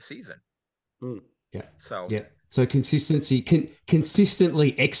 rounds of the season. Yeah. So consistency,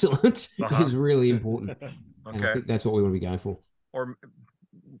 consistently excellent is really important. And I think that's what we want to be going for. Or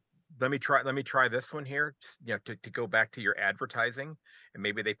let me try this one here. To go back to your advertising, and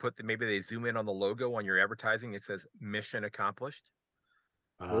maybe they zoom in on the logo on your advertising. It says "Mission Accomplished."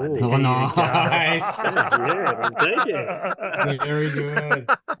 Oh, nice. Yeah, thank you. Very good.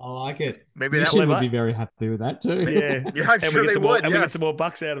 I like it. Maybe Mission would be very happy with that too. Yeah, I'm sure they would. And we get some more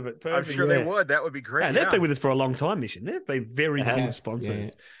bucks out of it. Perfect. I'm sure they would. That would be great. And they've been with us for a long time, Mission. They've been very good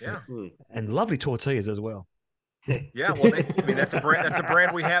sponsors. Yeah. And lovely tortillas as well. Yeah, well, that's a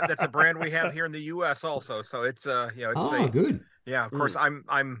brand we have. That's a brand we have here in the U.S. also. So it's good. Yeah, of course. I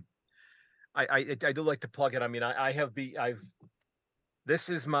do like to plug it. I mean, this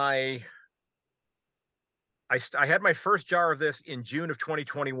is my. I had my first jar of this in June of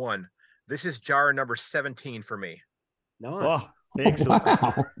 2021. This is jar number 17 for me. Nice. Oh, excellent.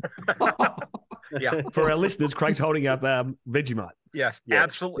 Wow. Yeah. For our listeners, Craig's holding up Vegemite. Yes, Yeah.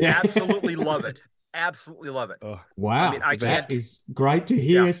 absolutely love it. Absolutely love it. Oh, wow. That is great to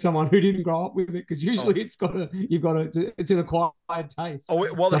hear someone who didn't grow up with it, because usually it's an acquired taste. Oh,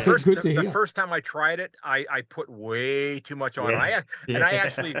 well, so the first time I tried it, I put way too much on it. I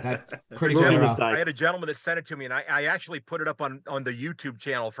actually pretty I had a gentleman that sent it to me, and I actually put it up on the YouTube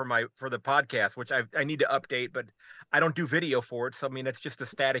channel for the podcast, which I need to update, but I don't do video for it. So I mean, it's just a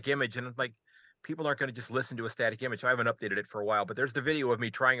static image, and like people aren't going to just listen to a static image. So I haven't updated it for a while, but there's the video of me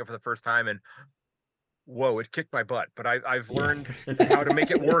trying it for the first time, and whoa, it kicked my butt, but I've learned how to make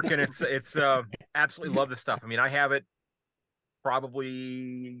it work, and it's absolutely love this stuff. I mean, I have it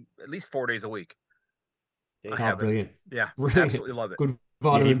probably at least 4 days a week. I have brilliant. It. Yeah, brilliant. Absolutely love it. Good.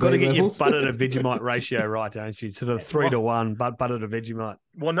 You've got to get your butter to Vegemite ratio right, don't you? Sort of 3 to 1, butter to Vegemite.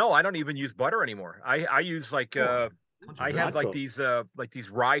 Well, no, I don't even use butter anymore. I use I have like these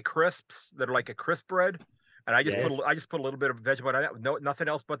rye crisps that are like a crisp bread, and I just put a little bit of Vegemite on that. No, nothing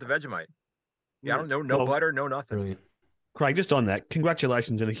else but the Vegemite. Yeah, I don't know, no butter, no nothing. Brilliant. Craig, just on that,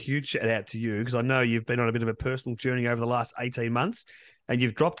 congratulations and a huge shout out to you, because I know you've been on a bit of a personal journey over the last 18 months, and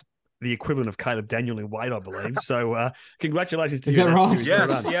you've dropped the equivalent of Caleb Daniel in weight, I believe. So congratulations to you. Is that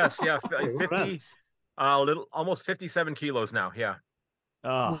right? Yes. 50, almost 57 kilos now. Yeah.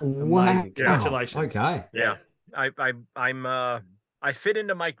 Oh, wow. Amazing. Congratulations. Okay. Yeah. I fit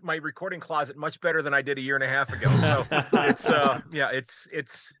into my recording closet much better than I did a year and a half ago. So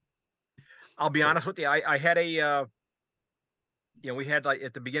it's I'll be honest with you. I had we had like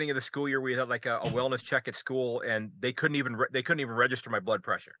at the beginning of the school year, we had like a wellness check at school, and they couldn't even register my blood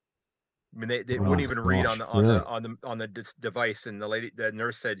pressure. I mean, they wouldn't even read on the device. And the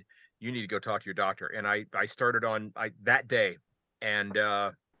nurse said, "You need to go talk to your doctor." And I started on that day, and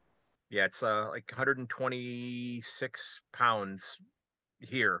it's like 126 pounds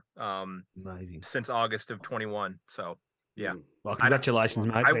here. Amazing. Since August of 21. So. Yeah. Well, congratulations,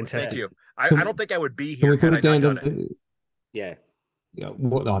 mate. Fantastic. Thank you. I don't think I would be here. Can we put it down Yeah.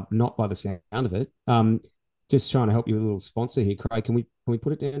 Well, not by the sound of it. Just trying to help you with a little sponsor here, Craig. Can we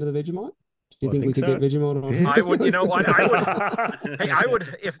put it down to the Vegemite? Do you think we could get Vegemite on? I would. You know what? I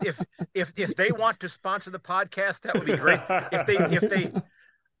would. If they want to sponsor the podcast, that would be great. If they,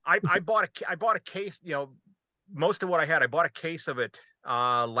 I bought a case. Most of what I had, I bought a case of it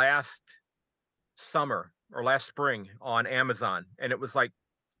last summer or last spring on Amazon, and it was like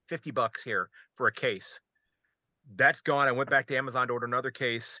 $50 here for a case. That's gone. I went back to Amazon to order another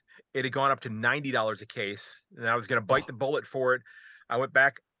case. It had gone up to $90 a case, and I was going to bite the bullet for it. I went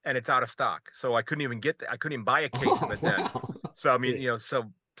back, and it's out of stock. So I couldn't even buy a case of it then. So I mean,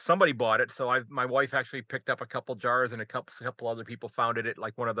 so somebody bought it. So my wife actually picked up a couple jars, and a couple other people found it at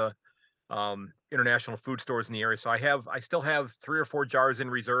like one of the international food stores in the area. So I still have 3 or 4 jars in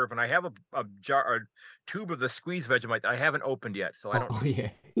reserve, and I have a tube of the squeeze Vegemite that I haven't opened yet. So I don't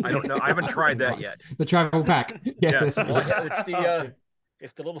know. I haven't tried that yet. The travel pack. Yes. Well,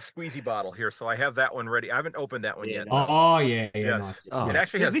 it's the little squeezy bottle here. So I have that one ready. I haven't opened that one yet. Oh yeah. Yes. Nice. It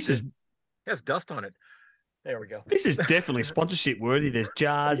actually has dust on it. There we go. This is definitely sponsorship worthy. There's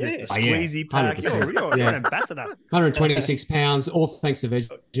jars, there's the squeezy pack. You're an ambassador. 126 pounds, all thanks to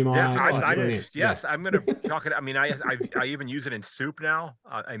Vegemite. Yes, I'm going to chalk it. I mean, I even use it in soup now.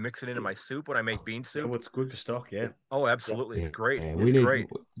 I mix it into my soup when I make bean soup. Oh, it's good for stock, yeah. Oh, absolutely. Yeah. It's great. Yeah, it's great.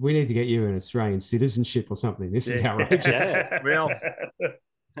 We need to get you an Australian citizenship or something. This is outrageous. Well,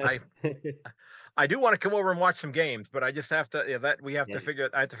 I do want to come over and watch some games, but I just have to. I have to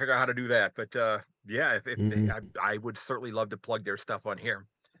figure out how to do that. But I would certainly love to plug their stuff on here.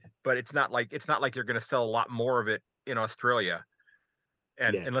 But it's not like you're going to sell a lot more of it in Australia.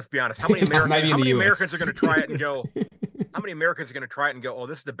 And let's be honest, how many Americans are going to try it and go? How many Americans are going to try it and go? Oh,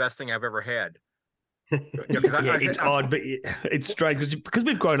 this is the best thing I've ever had. It's odd, but it's strange because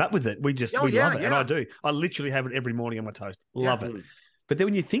we've grown up with it. We love it, and I do. I literally have it every morning on my toast. Love it. But then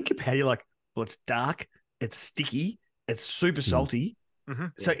when you think about it, you're like, well, it's dark, it's sticky, it's super salty. Mm-hmm.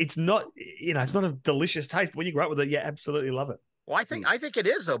 So it's not, it's not a delicious taste. But when you grow up with it, you absolutely love it. Well, I think it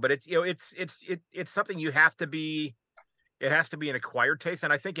is though, but it's it's something you have to be. It has to be an acquired taste,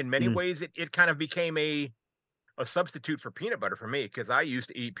 and I think in many ways it kind of became a substitute for peanut butter for me, because I used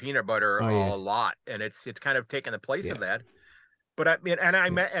to eat peanut butter a lot, and it's kind of taken the place of that. But I mean,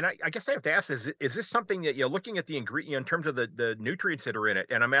 I guess I have to ask: is this something that looking at the ingredient in terms of the nutrients that are in it?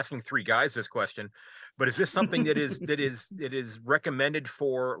 And I'm asking three guys this question, but is this something that is recommended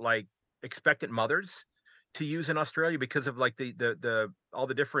for like expectant mothers to use in Australia because of like the all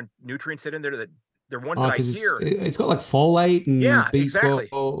the different nutrients that in there that they're ones that I hear? It's got like folate and B12, exactly.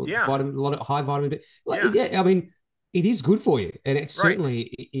 vitamin, a lot of high vitamin B. I mean, it is good for you, and it's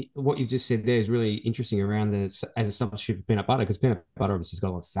certainly what you've just said there is really interesting around as a substitute for peanut butter, because peanut butter obviously has got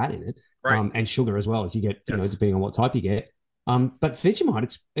a lot of fat in it, and sugar as well, as you get, depending on what type you get. But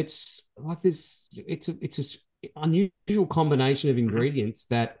Vegemite, it's like this. It's an unusual combination of ingredients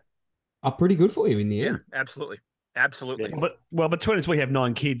that are pretty good for you in the end. Yeah, absolutely. Yeah. But between us, we have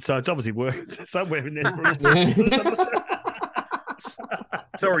 9 kids, so it's obviously worked somewhere in there.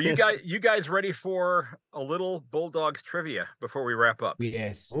 So are you guys ready for a little Bulldogs trivia before we wrap up?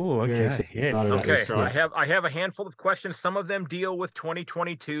 Yes. Oh, okay. Yes. Okay. So I have a handful of questions. Some of them deal with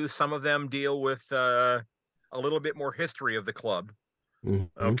 2022. Some of them deal with a little bit more history of the club.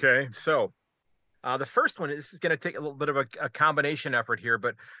 Mm-hmm. Okay. So the first one, this is going to take a little bit of a combination effort here,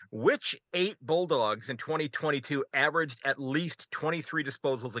 but which 8 Bulldogs in 2022 averaged at least 23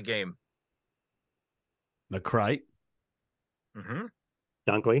 disposals a game? McRae. Mm-hmm.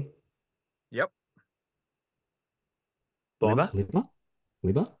 Dunkley. Yep. Libba.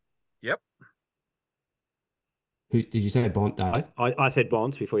 Yep. Who did you say? Bont, Dave? I said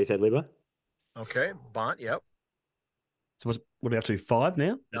Bonds before you said Libba. Okay. Bont. Yep. So what are we up to? 5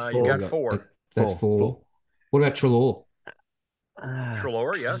 now? You got 4. That's 4. What about Treloar?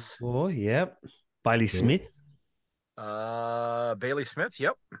 Treloar, yes. Treloar, yep. Bailey Smith. Bailey Smith,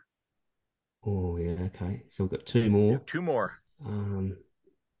 yep. Oh, yeah, okay. So we've got 2 more. 2 more.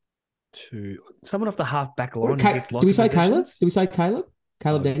 2. Someone off the half back line. Did we say Caleb? Did we say Caleb?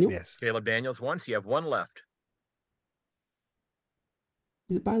 Caleb Daniel? Yes. Caleb Daniels 1, so you have 1 left.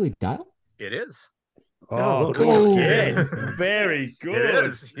 Is it Bailey Dale? It is. Oh, good. Oh. Yeah. Very good. It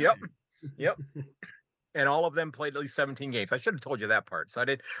is. Yep. And all of them played at least 17 games. I should have told you that part. So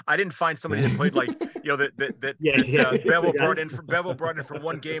I didn't find somebody that played like Bevel brought in for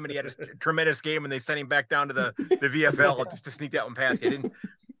 1 game and he had a tremendous game and they sent him back down to the VFL just to sneak that one past you.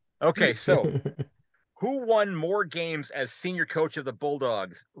 Okay, so who won more games as senior coach of the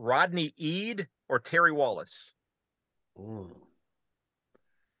Bulldogs, Rodney Eade or Terry Wallace? Ooh.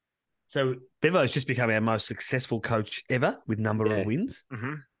 So Bevo's just become our most successful coach ever with number of wins.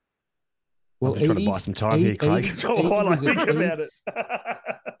 Mm-hmm. Well, I'm just trying to buy some time here, Craig. While I think about it.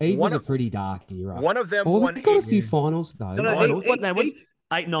 Eade was a pretty dark era. One of them won. They got a few finals though. What that was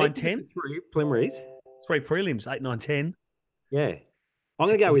 8, 9, 10? 3 preliminaries. 3 prelims, 8, 9, 10. Yeah. I'm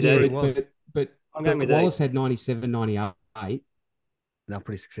going to go with Eade. But Wallace had 97, 98. They're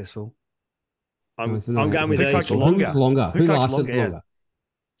pretty successful. I'm going with Eade. Eade. Who coached longer? Who lasted longer?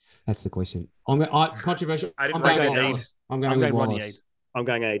 That's the question. Controversial. I'm going Wallace. I'm going with Wallace. I'm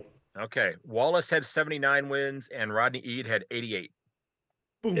going Eade. Okay. Wallace had 79 wins and Rodney Eade had 88.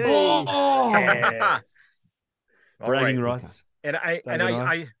 Boom. Oh! Yes. Bragging rights. And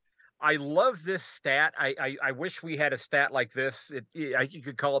I love this stat. I wish we had a stat like this. You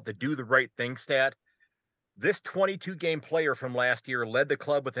could call it the do the right thing stat. This 22 game player from last year led the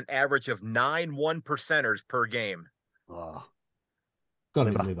club with an average of 9 1%ers per game. Oh. Got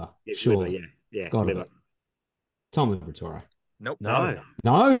to be Libba. Surely. Yeah. Got to be. Tom Liberatore. Nope. No.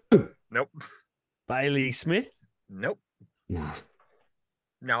 Nope. Bailey Smith? Nope. Nah.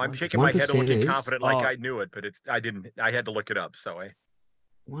 Now I'm shaking my head and looking confident like I knew it, but I didn't. I had to look it up. So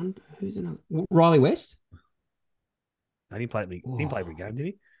who's another? Riley West? No, he didn't play every game, did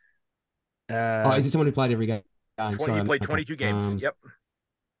he? Is it someone who played every game? He played 22 games. Yep.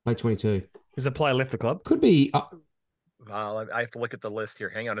 Played 22. Has a player left the club? Could be. I have to look at the list here.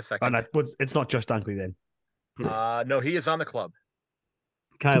 Hang on a second. Oh, no, it's not Josh Dunkley then. No, he is on the club.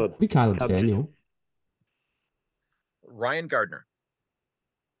 Caleb. Could be Caleb Daniel. Ryan Gardner.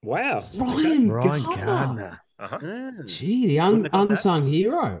 Wow. Ryan Gardner. Gee, the unsung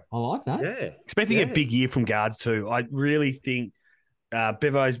hero. I like that. Yeah. Expecting a big year from guards too. I really think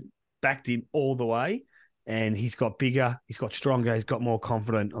Bevo's backed him all the way. and he's got bigger, he's got stronger, he's got more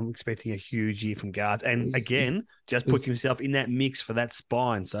confident. I'm expecting a huge year from guards. And again, just puts himself in that mix for that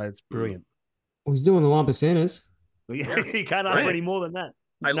spine. So it's brilliant. He's doing the 1%ers. You can't ask for any more than that.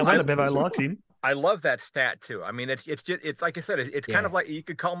 No wonder Bevo likes him. I love that stat too. I mean, it's like I said, it's kind of like you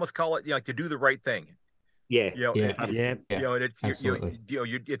could almost call it, like to do the right thing. Yeah. It's absolutely.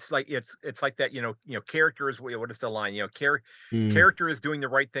 it's like that. Character is what is the line? Character is doing the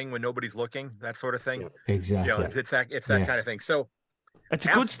right thing when nobody's looking. That sort of thing. Exactly. It's that kind of thing. So it's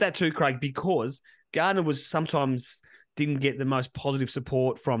a good stat too, Craig, because Gardner was sometimes didn't get the most positive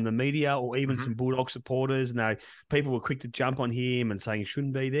support from the media or even some Bulldog supporters. And people were quick to jump on him and saying he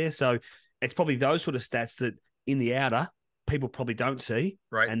shouldn't be there. So it's probably those sort of stats that in the outer people probably don't see.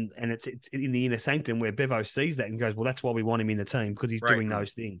 Right. And it's in the inner sanctum where Bevo sees that and goes, well, that's why we want him in the team, because he's doing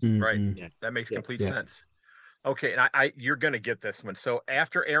those things. Right. Yeah. That makes complete sense. Okay. And you're going to get this one. So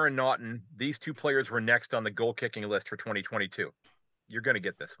after Aaron Naughton, these two players were next on the goal kicking list for 2022. You're going to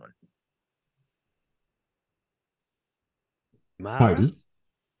get this one. Cody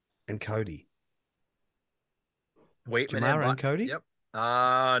and Cody. Wait, Jamara and Cody? Yep.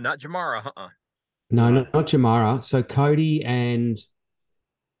 Not Jamara. No, not Jamara. So Cody and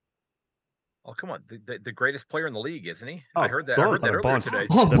oh, come on, the greatest player in the league, isn't he? Oh, I heard that earlier Bont. today.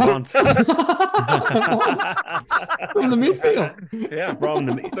 The Bont. From the midfield. Yeah, from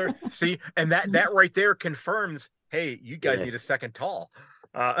the midfield. See, and that right there confirms, hey, you guys need a second tall.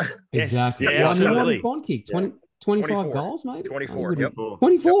 Exactly. Yeah, absolutely. Bond kick 25 goals, maybe. 24. Yep.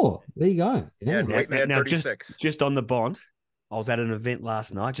 24. Yep. There you go. Yeah. Now, 36. just on the Bond, I was at an event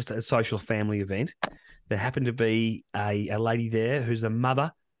last night, just a social family event. There happened to be a lady there who's the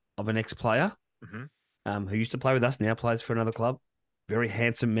mother of an ex-player who used to play with us, now plays for another club. Very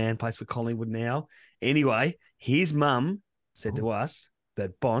handsome man, plays for Collingwood now. Anyway, his mum said to us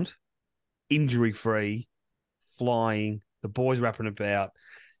that Bond, injury-free, flying, the boys rapping about,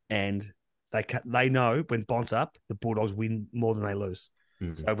 and they know when Bond's up, the Bulldogs win more than they lose.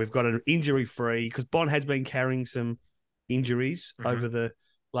 So we've got an injury-free, because Bond has been carrying some injuries over the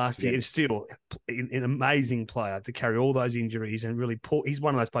last few years. Still an amazing player to carry all those injuries and really pull. He's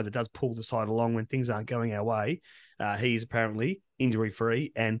one of those players that does pull the side along when things aren't going our way. He's apparently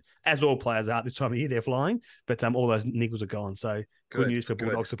injury-free, and as all players are at this time of year, they're flying, but all those niggles are gone. So good news for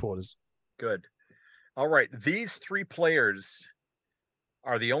Bulldog supporters. Good. All right. These three players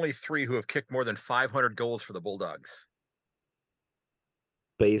are the only three who have kicked more than 500 goals for the Bulldogs.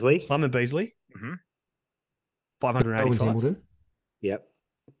 Beasley. Plum and Beasley. 585. Templeton. Yep.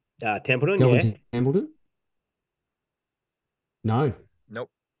 Templeton, Kelvin Templeton? No.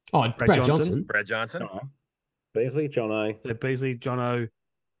 Nope. Oh, Brad Johnson. Brad Johnson. Beasley, Jono. So Beasley, Jono.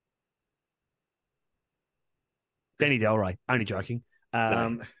 Danny Delray. Only joking.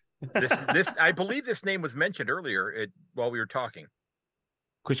 This I believe this name was mentioned earlier while we were talking.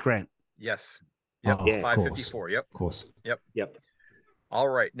 Chris Grant. Yes. Yep. Oh, 554. Yep. Of course. Yep. All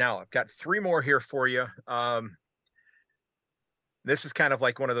right. Now I've got three more here for you. This is kind of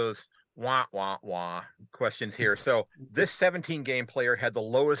like one of those wah, wah, wah questions here. So this 17-game player had the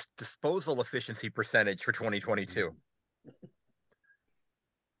lowest disposal efficiency percentage for 2022.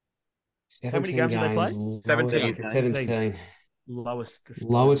 How many games did they play? 17. Lowest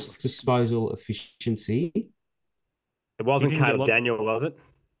disposal efficiency. It wasn't Caleb Daniel, was it?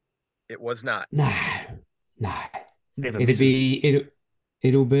 It was not. No. Never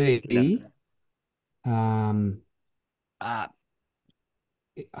It'll be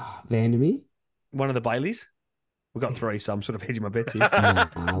Vandermeer. One of the Baileys. We've got three, so I'm sort of hedging my bets here.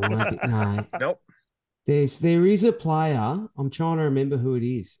 No. Nope. There is a player. I'm trying to remember who it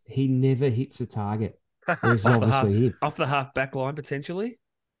is. He never hits a target. There's obviously him. Off the half back line, potentially.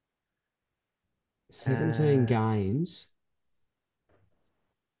 17 games.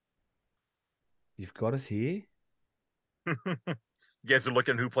 You've got us here. You guys are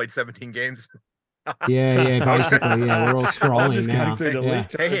looking who played 17 games. Yeah, basically. Yeah, we're all scrolling now.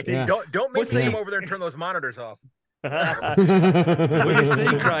 Hey, don't make me come over there and turn those monitors off. Well, you see,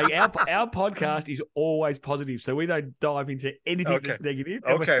 Craig, our podcast is always positive, so we don't dive into anything that's negative.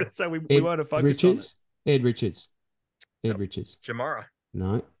 Okay. So we want to focus on it. Ed Richards. Jamara.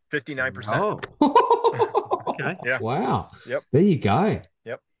 No. 59%. Oh. Okay. Yeah. Wow. Yep. There you go.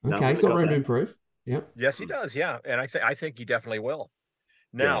 Yep. Okay, he's got room to improve. Yep. Yes, he does. Yeah, and I think he definitely will.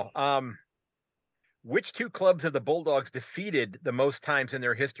 Now, which two clubs have the Bulldogs defeated the most times in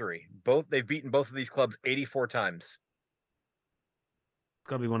their history? They've beaten both of these clubs 84 times. It's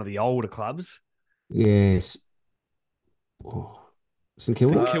got to be one of the older clubs. Yes. St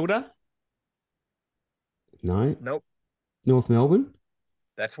Kilda? St Kilda? No. Nope. North Melbourne?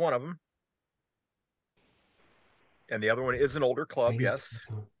 That's one of them. And the other one is an older club, yes.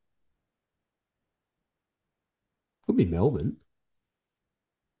 Could be Melbourne.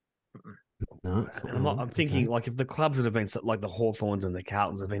 No, I'm thinking like if the clubs that have been like the Hawthorns and the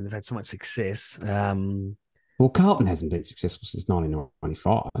Carltons they've had so much success. Well, Carlton hasn't been successful since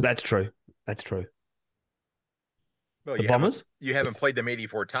 1995. That's true. Well, the Bombers? You haven't played them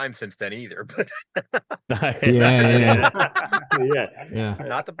 84 times since then either, but yeah.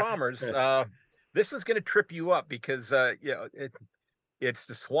 Not the Bombers. This is going to trip you up because it's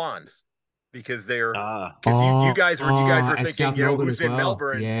the Swans because they're you guys were thinking who's in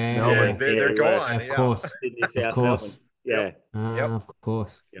Melbourne? Yeah, they're gone. Of course. Yeah. Of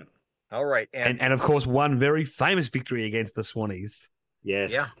course. Yeah. All right, and of course one very famous victory against the Swannies.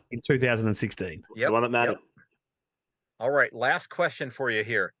 Yes. Yeah. In 2016. Yep. The one that mattered. Yep. All right, last question for you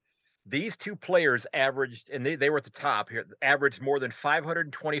here. These two players averaged, and they were at the top here, averaged more than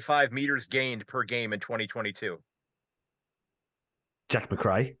 525 meters gained per game in 2022. Jack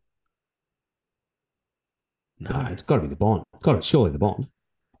McRae. No, it's got to be the Bond. It's got to surely the Bond.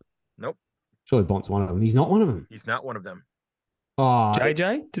 Nope. Surely Bond's one of them. He's not one of them. He's not one of them. Oh,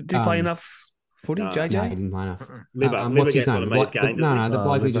 JJ? Did he play enough footy, JJ? No, he didn't play enough. What's his name? The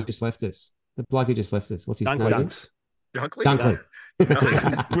bloke who just left us. What's his name? Dunkley. Dunkley.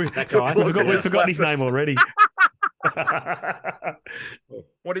 We've forgotten his name already.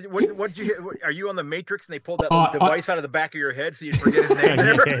 What did you? Are you on the Matrix and they pulled that little device out of the back of your head so you forget his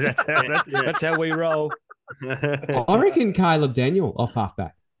name? That's how we roll. I reckon Caleb Daniel off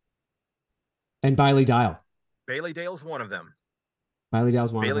halfback, and Bailey Dale. Bailey Dale's one of them. Bailey Dale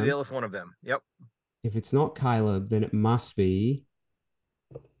is one of them. Yep. If it's not Caleb, then it must be.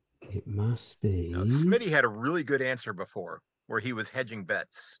 Now, Smitty had a really good answer before where he was hedging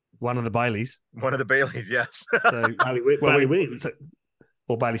bets. One of the Baileys. Yes. So Bailey Williams.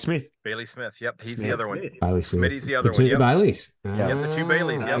 Or Bailey Smith. Bailey Smith. Yep, he's the other one. Bailey Smith. Smitty's the other one. Two Baileys. Yep, the two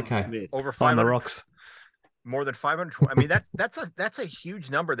Baileys. Yep. Okay. Over 500. On the rocks. More than 500. I mean, that's a huge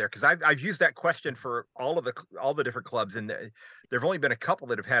number there because I've used that question for all the different clubs, and there've only been a couple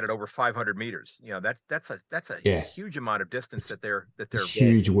that have had it over 500 meters. That's a huge amount of distance that they're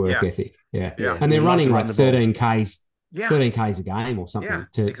huge work ethic. Yeah. And they're running like 13 Ks. 13 Ks a game or something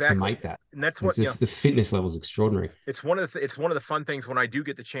to make that. And that's what the fitness level is extraordinary. It's one of the fun things when I do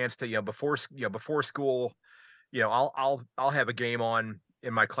get the chance to before school, I'll have a game on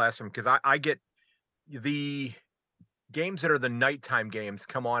in my classroom because I get the games that are the nighttime games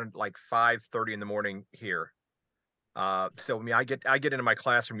come on like 5:30 in the morning here. So I get into my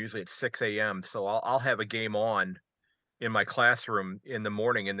classroom usually at 6 a.m. So I'll have a game on in my classroom in the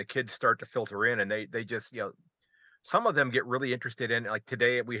morning, and the kids start to filter in, and they just some of them get really interested in. Like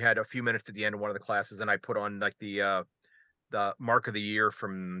today, we had a few minutes at the end of one of the classes, and I put on like the mark of the year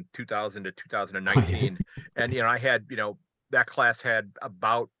from 2000 to 2019, and I had that class had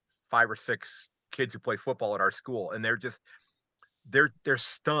about 5 or 6 kids who play football at our school, and they're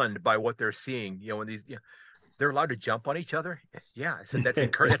stunned by what they're seeing. When these they're allowed to jump on each other. Yeah, I said that's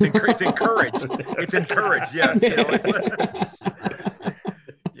encouraged. It's encouraged. It's encouraged. Yes,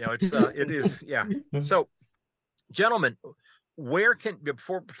 it is. Yeah. So, gentlemen,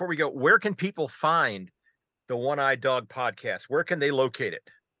 before we go, where can people find the One-Eyed Dog podcast? Where can they locate it?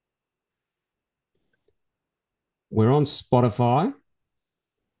 We're on Spotify.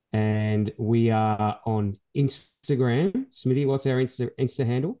 And we are on Instagram. Smithy, what's our Insta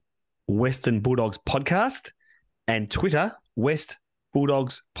handle? Western Bulldogs Podcast, and Twitter, West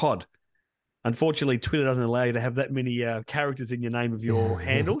Bulldogs Pod. Unfortunately, Twitter doesn't allow you to have that many characters in your name of your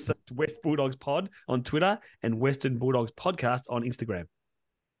handle. So it's West Bulldogs Pod on Twitter and Western Bulldogs Podcast on Instagram.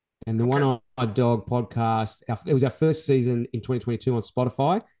 And the One-Eyed Dog Podcast, it was our first season in 2022 on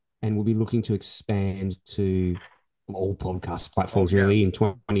Spotify, and we'll be looking to expand to all podcast platforms really in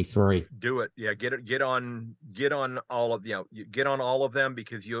 2023. Do it. Yeah, get on all of get on all of them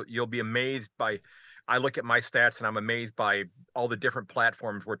because you'll be amazed by. I look at my stats and I'm amazed by all the different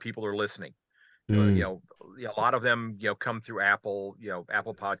platforms where people are listening. A lot of them come through Apple,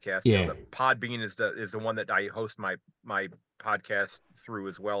 Apple Podcasts. The Podbean is the one that I host my podcast through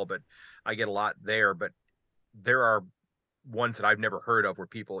as well, but I get a lot there. But there are ones that I've never heard of where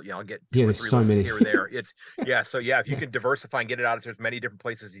people, I'll get 2 or 3 so listens many here and there. So if you can diversify and get it out to as many different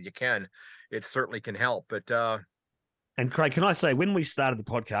places as you can, it certainly can help. But and Craig, can I say, when we started the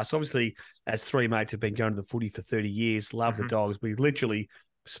podcast, obviously as 3 mates have been going to the footy for 30 years, love the Dogs. We literally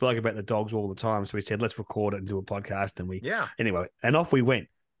spoke about the Dogs all the time. So we said, let's record it and do a podcast. And anyway, and off we went.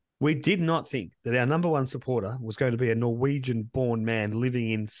 We did not think that our number one supporter was going to be a Norwegian-born man living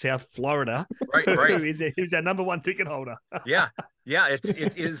in South Florida. Right. Who's our number one ticket holder. Yeah,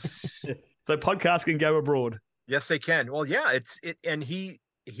 it is. So podcasts can go abroad. Yes, they can. Well, yeah, and he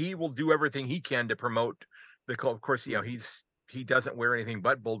will do everything he can to promote the club. Of course, he doesn't wear anything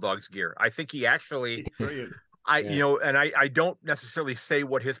but Bulldogs gear. I think he actually, Brilliant. and I don't necessarily say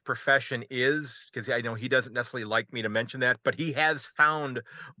what his profession is because I know he doesn't necessarily like me to mention that, but he has found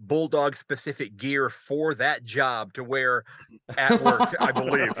Bulldog specific gear for that job to wear at work. I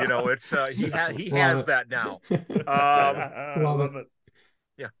believe, it's he has that now. Love it.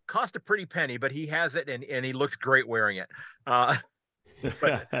 Yeah, cost a pretty penny, but he has it, and he looks great wearing it. But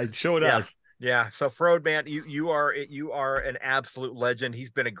It sure does. Yeah. So Frode, man, you are an absolute legend.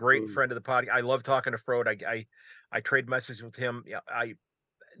 He's been a great friend of the podcast. I love talking to Frode. I trade messages with him. Yeah, I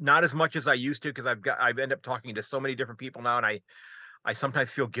not as much as I used to because I've ended up talking to so many different people now, and I sometimes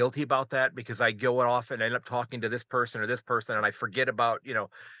feel guilty about that because I go off and end up talking to this person or this person, and I forget about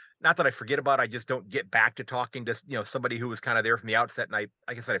not that I forget about it, I just don't get back to talking to somebody who was kind of there from the outset, and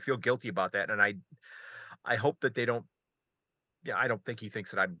like I said, I feel guilty about that, and I hope that they don't. Yeah, I don't think he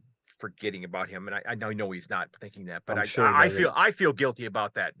thinks that I'm forgetting about him, and I know he's not thinking that, but I feel guilty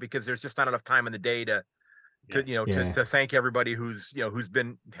about that because there's just not enough time in the day to thank everybody who's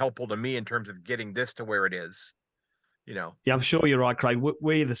been helpful to me in terms of getting this to where it is. Yeah, I'm sure you're right, Craig.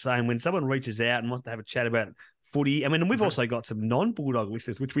 We're the same. When someone reaches out and wants to have a chat about footy, I mean, and we've also got some non-Bulldog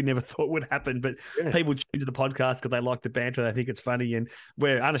listeners, which we never thought would happen, but people tune to the podcast because they like the banter, they think it's funny, and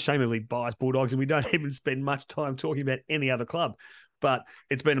we're unashamedly biased Bulldogs, and we don't even spend much time talking about any other club. But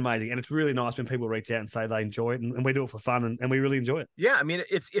it's been amazing, and it's really nice when people reach out and say they enjoy it, and we do it for fun, and we really enjoy it. Yeah, I mean,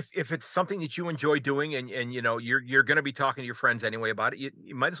 it's if it's something that you enjoy doing, and you're going to be talking to your friends anyway about it,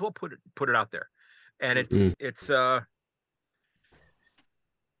 you might as well put it out there, and it's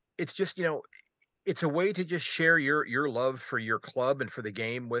just it's a way to just share your love for your club and for the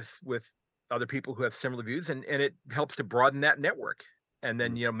game with other people who have similar views, and it helps to broaden that network. And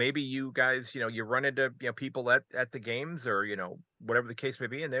then maybe you guys you run into people at the games or whatever the case may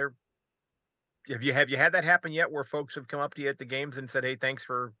be, and have you had that happen yet where folks have come up to you at the games and said, hey, thanks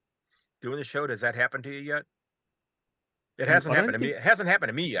for doing the show? Does that happen to you yet? It hasn't happened to me. It hasn't happened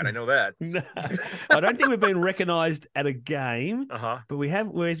to me yet. I know that. No, I don't think we've been recognised at a game, but we have.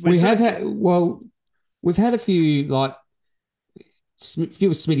 We've had a few few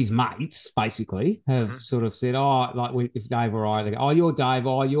of Smitty's mates basically have sort of said, if Dave or I, they go, oh, you're Dave,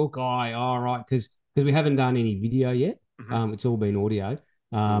 oh, you're Guy, all right, because we haven't done any video yet. It's all been audio.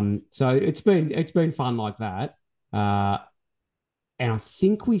 So it's been fun like that. And I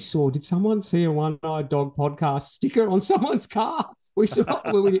think did someone see a One-Eyed Dog podcast sticker on someone's car? We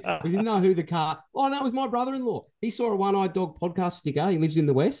didn't know who the car. Oh, that was my brother-in-law. He saw a One-Eyed Dog podcast sticker. He lives in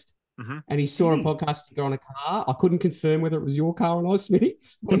the West. And he saw a podcast sticker on a car. I couldn't confirm whether it was your car or not, Smitty.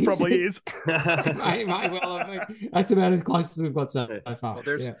 Well, it probably is. That's about as close as we've got so far.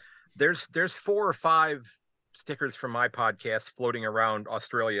 Well, there's 4 or 5 stickers from my podcast floating around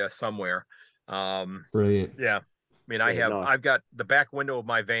Australia somewhere. Brilliant. Yeah. I mean, I've got the back window of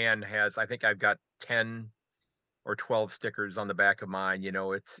my van I think I've got 10 or 12 stickers on the back of mine.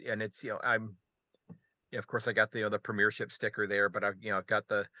 Of course I got the premiership sticker there, but I've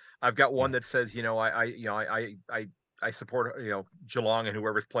got one that says, I support, Geelong and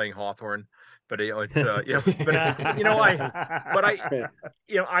whoever's playing Hawthorn, but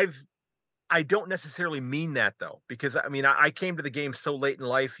I don't necessarily mean that though, because I mean, I came to the game so late in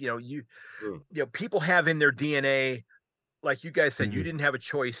life, people have in their DNA, like you guys said, you didn't have a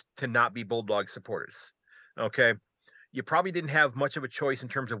choice to not be Bulldog supporters. Okay. You probably didn't have much of a choice in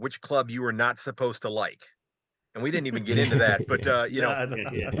terms of which club you were not supposed to like. And we didn't even get into that, but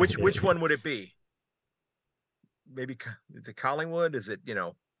which one would it be? Maybe is it Collingwood? Is it,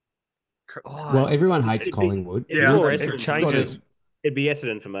 well, everyone hates Collingwood. Yeah. It changes. It'd be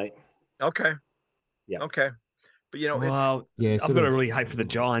Essendon for me. Okay. Yeah. Okay. But I've got a really hate for the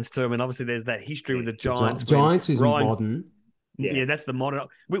Giants too. I mean, obviously there's that history with the Giants. Giants is modern. Yeah, that's the modern.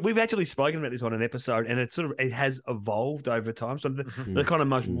 We've actually spoken about this on an episode, and it has evolved over time. So the kind of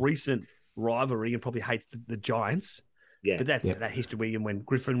most recent rivalry, and probably hates the Giants. Yeah, but that history when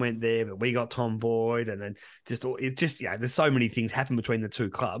Griffin went there, but we got Tom Boyd, and then there's so many things happen between the two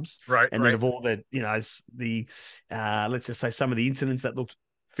clubs, right? And then of all the let's just say some of the incidents that looked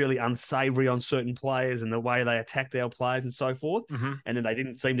fairly unsavory on certain players and the way they attacked our players and so forth, and then they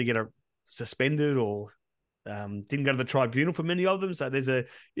didn't seem to get suspended or didn't go to the tribunal for many of them. So there's a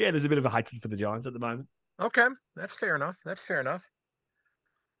bit of a hatred for the Giants at the moment. Okay, that's fair enough.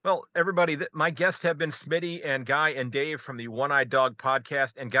 Well, everybody, my guests have been Smitty and Guy and Dave from the One-Eyed Dog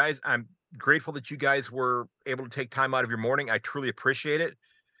podcast. And guys, I'm grateful that you guys were able to take time out of your morning. I truly appreciate it.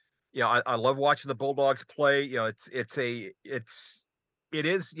 I love watching the Bulldogs play. It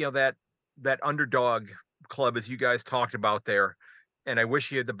is that underdog club, as you guys talked about there. And I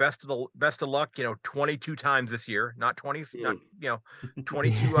wish you the best of luck. 22 times this year, not 20, not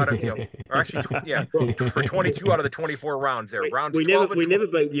 22 out of or actually for 22 out of the 24 rounds there. Rounds we 12 never we never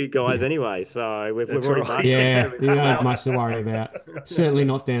beat you guys anyway, so we've already right. Yeah, you don't have much to worry about. Certainly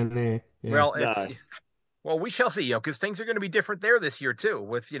not down there. Yeah. Well, No. well, we shall see. Because things are going to be different there this year too.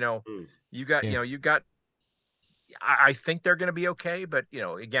 With you got you got. I think they're going to be okay, but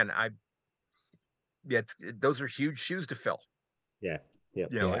again, those are huge shoes to fill. Yeah. Yeah.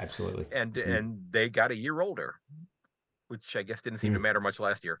 Absolutely. And they got a year older, which I guess didn't seem to matter much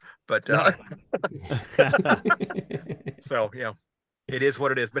last year. But so it is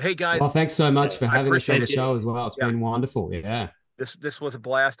what it is. But hey, guys, well, thanks so much for having us on the show as well. It's been wonderful. Yeah. This was a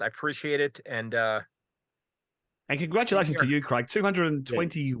blast. I appreciate it, and congratulations to you, Craig.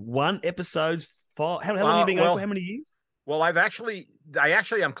 221 episodes. How long have you been going for? How many years? Well, I'm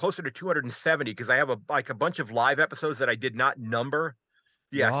closer to 270 because I have a bunch of live episodes that I did not number.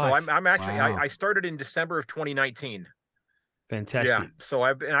 Yeah, right. So I'm actually I started in December of 2019. Fantastic. Yeah, so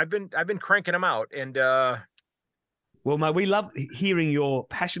I've been cranking them out, and well, mate, we love hearing your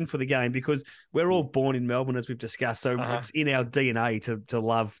passion for the game because we're all born in Melbourne, as we've discussed. So it's in our DNA to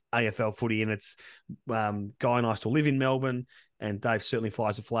love AFL footy, and it's Guy and I still live in Melbourne. And Dave certainly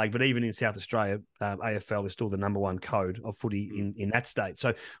flies the flag. But even in South Australia, AFL is still the number one code of footy in that state.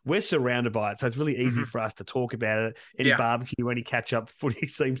 So we're surrounded by it. So it's really easy for us to talk about it. Any barbecue, any catch-up, footy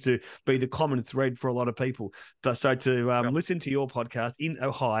seems to be the common thread for a lot of people. So to listen to your podcast in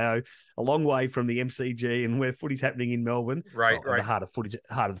Ohio, a long way from the MCG and where footy's happening in Melbourne, right. The heart of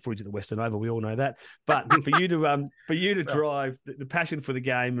the footage at the Western Oval. We all know that. But for you to drive the passion for the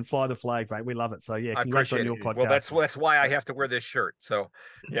game and fly the flag, mate, we love it. So congrats on your podcast. Well, that's why I have to wear this shirt. So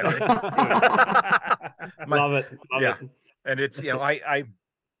love it. And it's I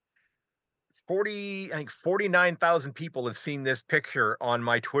 49,000 people have seen this picture on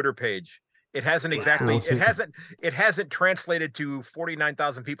my Twitter page. It hasn't exactly. It hasn't translated to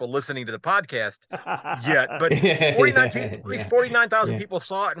 49,000 people listening to the podcast yet. But 49,000 people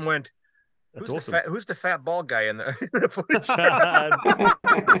saw it and went, "That's awesome. Who's the fat bald guy in the footage?"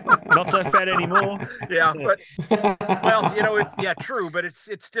 Not so fat anymore. Yeah, but well, it's true, but it's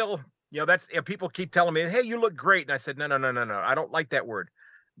still that's people keep telling me, "Hey, you look great," and I said, "No, I don't like that word.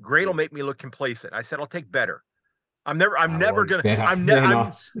 Great will make me look complacent." I said, "I'll take better." Trust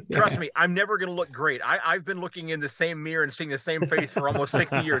me, I'm never gonna look great. I've been looking in the same mirror and seeing the same face for almost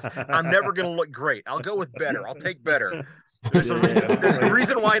 60 years. I'm never gonna look great. I'll go with better. I'll take better. There's a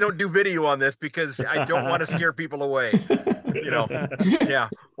reason why I don't do video on this, because I don't want to scare people away. Yeah.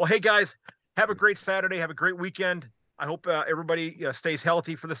 Well, hey guys, have a great Saturday. Have a great weekend. I hope everybody stays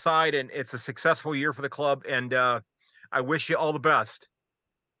healthy for the side, and it's a successful year for the club. And I wish you all the best.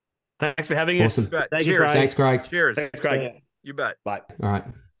 Thanks for having us. Cheers. Thanks, Craig. Cheers. Thanks, Craig. Yeah. You bet. Bye. All right.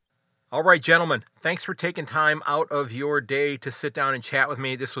 All right, gentlemen. Thanks for taking time out of your day to sit down and chat with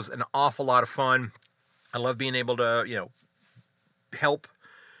me. This was an awful lot of fun. I love being able to, help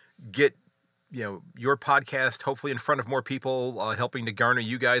get, your podcast hopefully in front of more people, helping to garner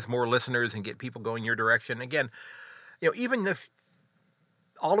you guys more listeners and get people going your direction. Again, even if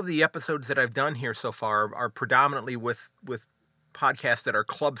all of the episodes that I've done here so far are predominantly with podcasts that are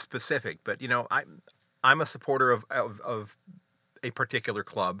club specific, but I'm a supporter of a particular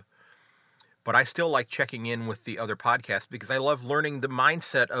club, but I still like checking in with the other podcasts because I love learning the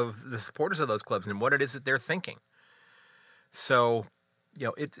mindset of the supporters of those clubs and what it is that they're thinking. So,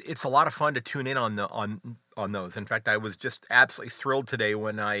 it's a lot of fun to tune in on those. In fact, I was just absolutely thrilled today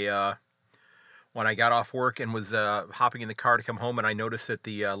when I got off work and was hopping in the car to come home, and I noticed that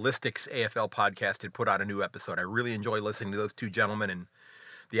the Listics AFL podcast had put out a new episode. I really enjoy listening to those two gentlemen, and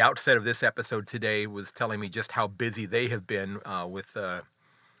the outset of this episode today was telling me just how busy they have been with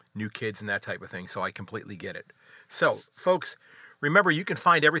new kids and that type of thing, so I completely get it. So, folks, remember, you can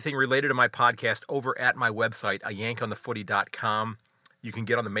find everything related to my podcast over at my website, yankonthefooty.com. You can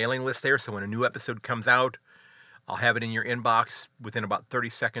get on the mailing list there, so when a new episode comes out, I'll have it in your inbox within about 30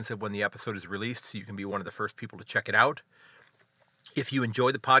 seconds of when the episode is released, so you can be one of the first people to check it out. If you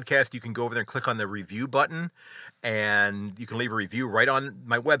enjoy the podcast, you can go over there and click on the review button, and you can leave a review right on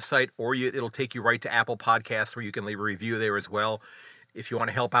my website, or it'll take you right to Apple Podcasts where you can leave a review there as well. If you want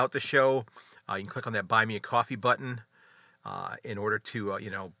to help out the show, you can click on that Buy Me a Coffee button in order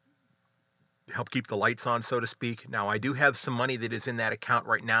to, help keep the lights on, so to speak. Now, I do have some money that is in that account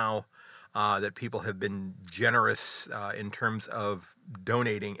right now that people have been generous in terms of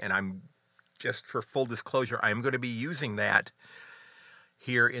donating, and I'm just for full disclosure, I'm going to be using that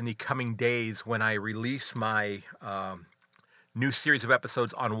here in the coming days when I release my new series of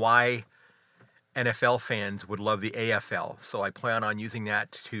episodes on why NFL fans would love the AFL. So I plan on using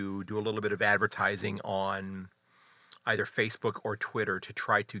that to do a little bit of advertising on either Facebook or Twitter to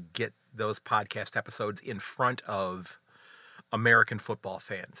try to get those podcast episodes in front of American football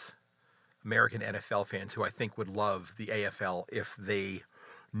fans, American NFL fans who I think would love the AFL if they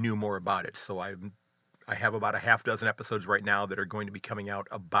knew more about it. So I have about a half dozen episodes right now that are going to be coming out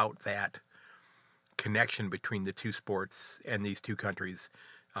about that connection between the two sports and these two countries.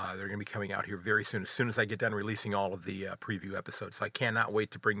 They're going to be coming out here very soon, as soon as I get done releasing all of the preview episodes. So I cannot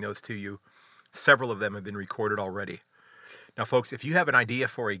wait to bring those to you. Several of them have been recorded already. Now, folks, if you have an idea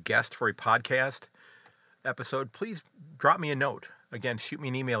for a guest for a podcast episode, please drop me a note. Again, shoot me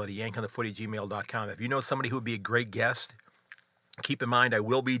an email at yankonthefooty@gmail.com. If you know somebody who would be a great guest, keep in mind I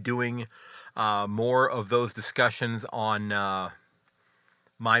will be doing more of those discussions on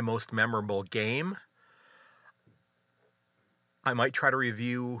my most memorable game. I might try to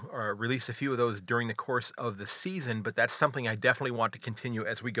review or release a few of those during the course of the season, but that's something I definitely want to continue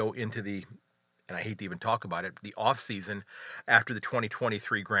as we go into the, and I hate to even talk about it, the off season after the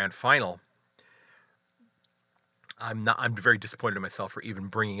 2023 grand final. I'm very disappointed in myself for even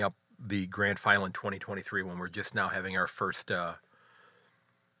bringing up the grand final in 2023 when we're just now having our first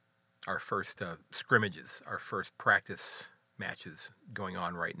scrimmages, our first practice matches going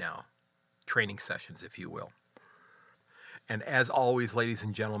on right now, training sessions, if you will. And as always, ladies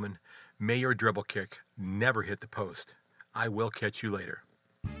and gentlemen, may your dribble kick never hit the post. I will catch you later.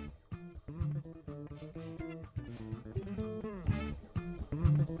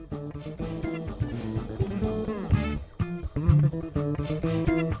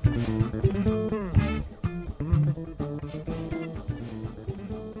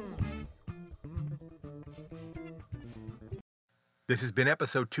 This has been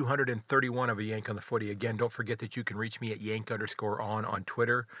episode 231 of A Yank on the Footy. Again, don't forget that you can reach me at yank_on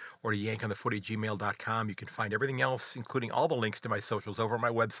Twitter or to yankonthefooty@gmail.com. You can find everything else, including all the links to my socials, over on my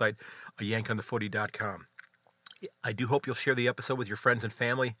website, yankonthefooty.com. I do hope you'll share the episode with your friends and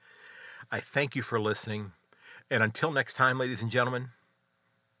family. I thank you for listening. And until next time, ladies and gentlemen,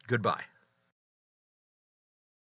 goodbye.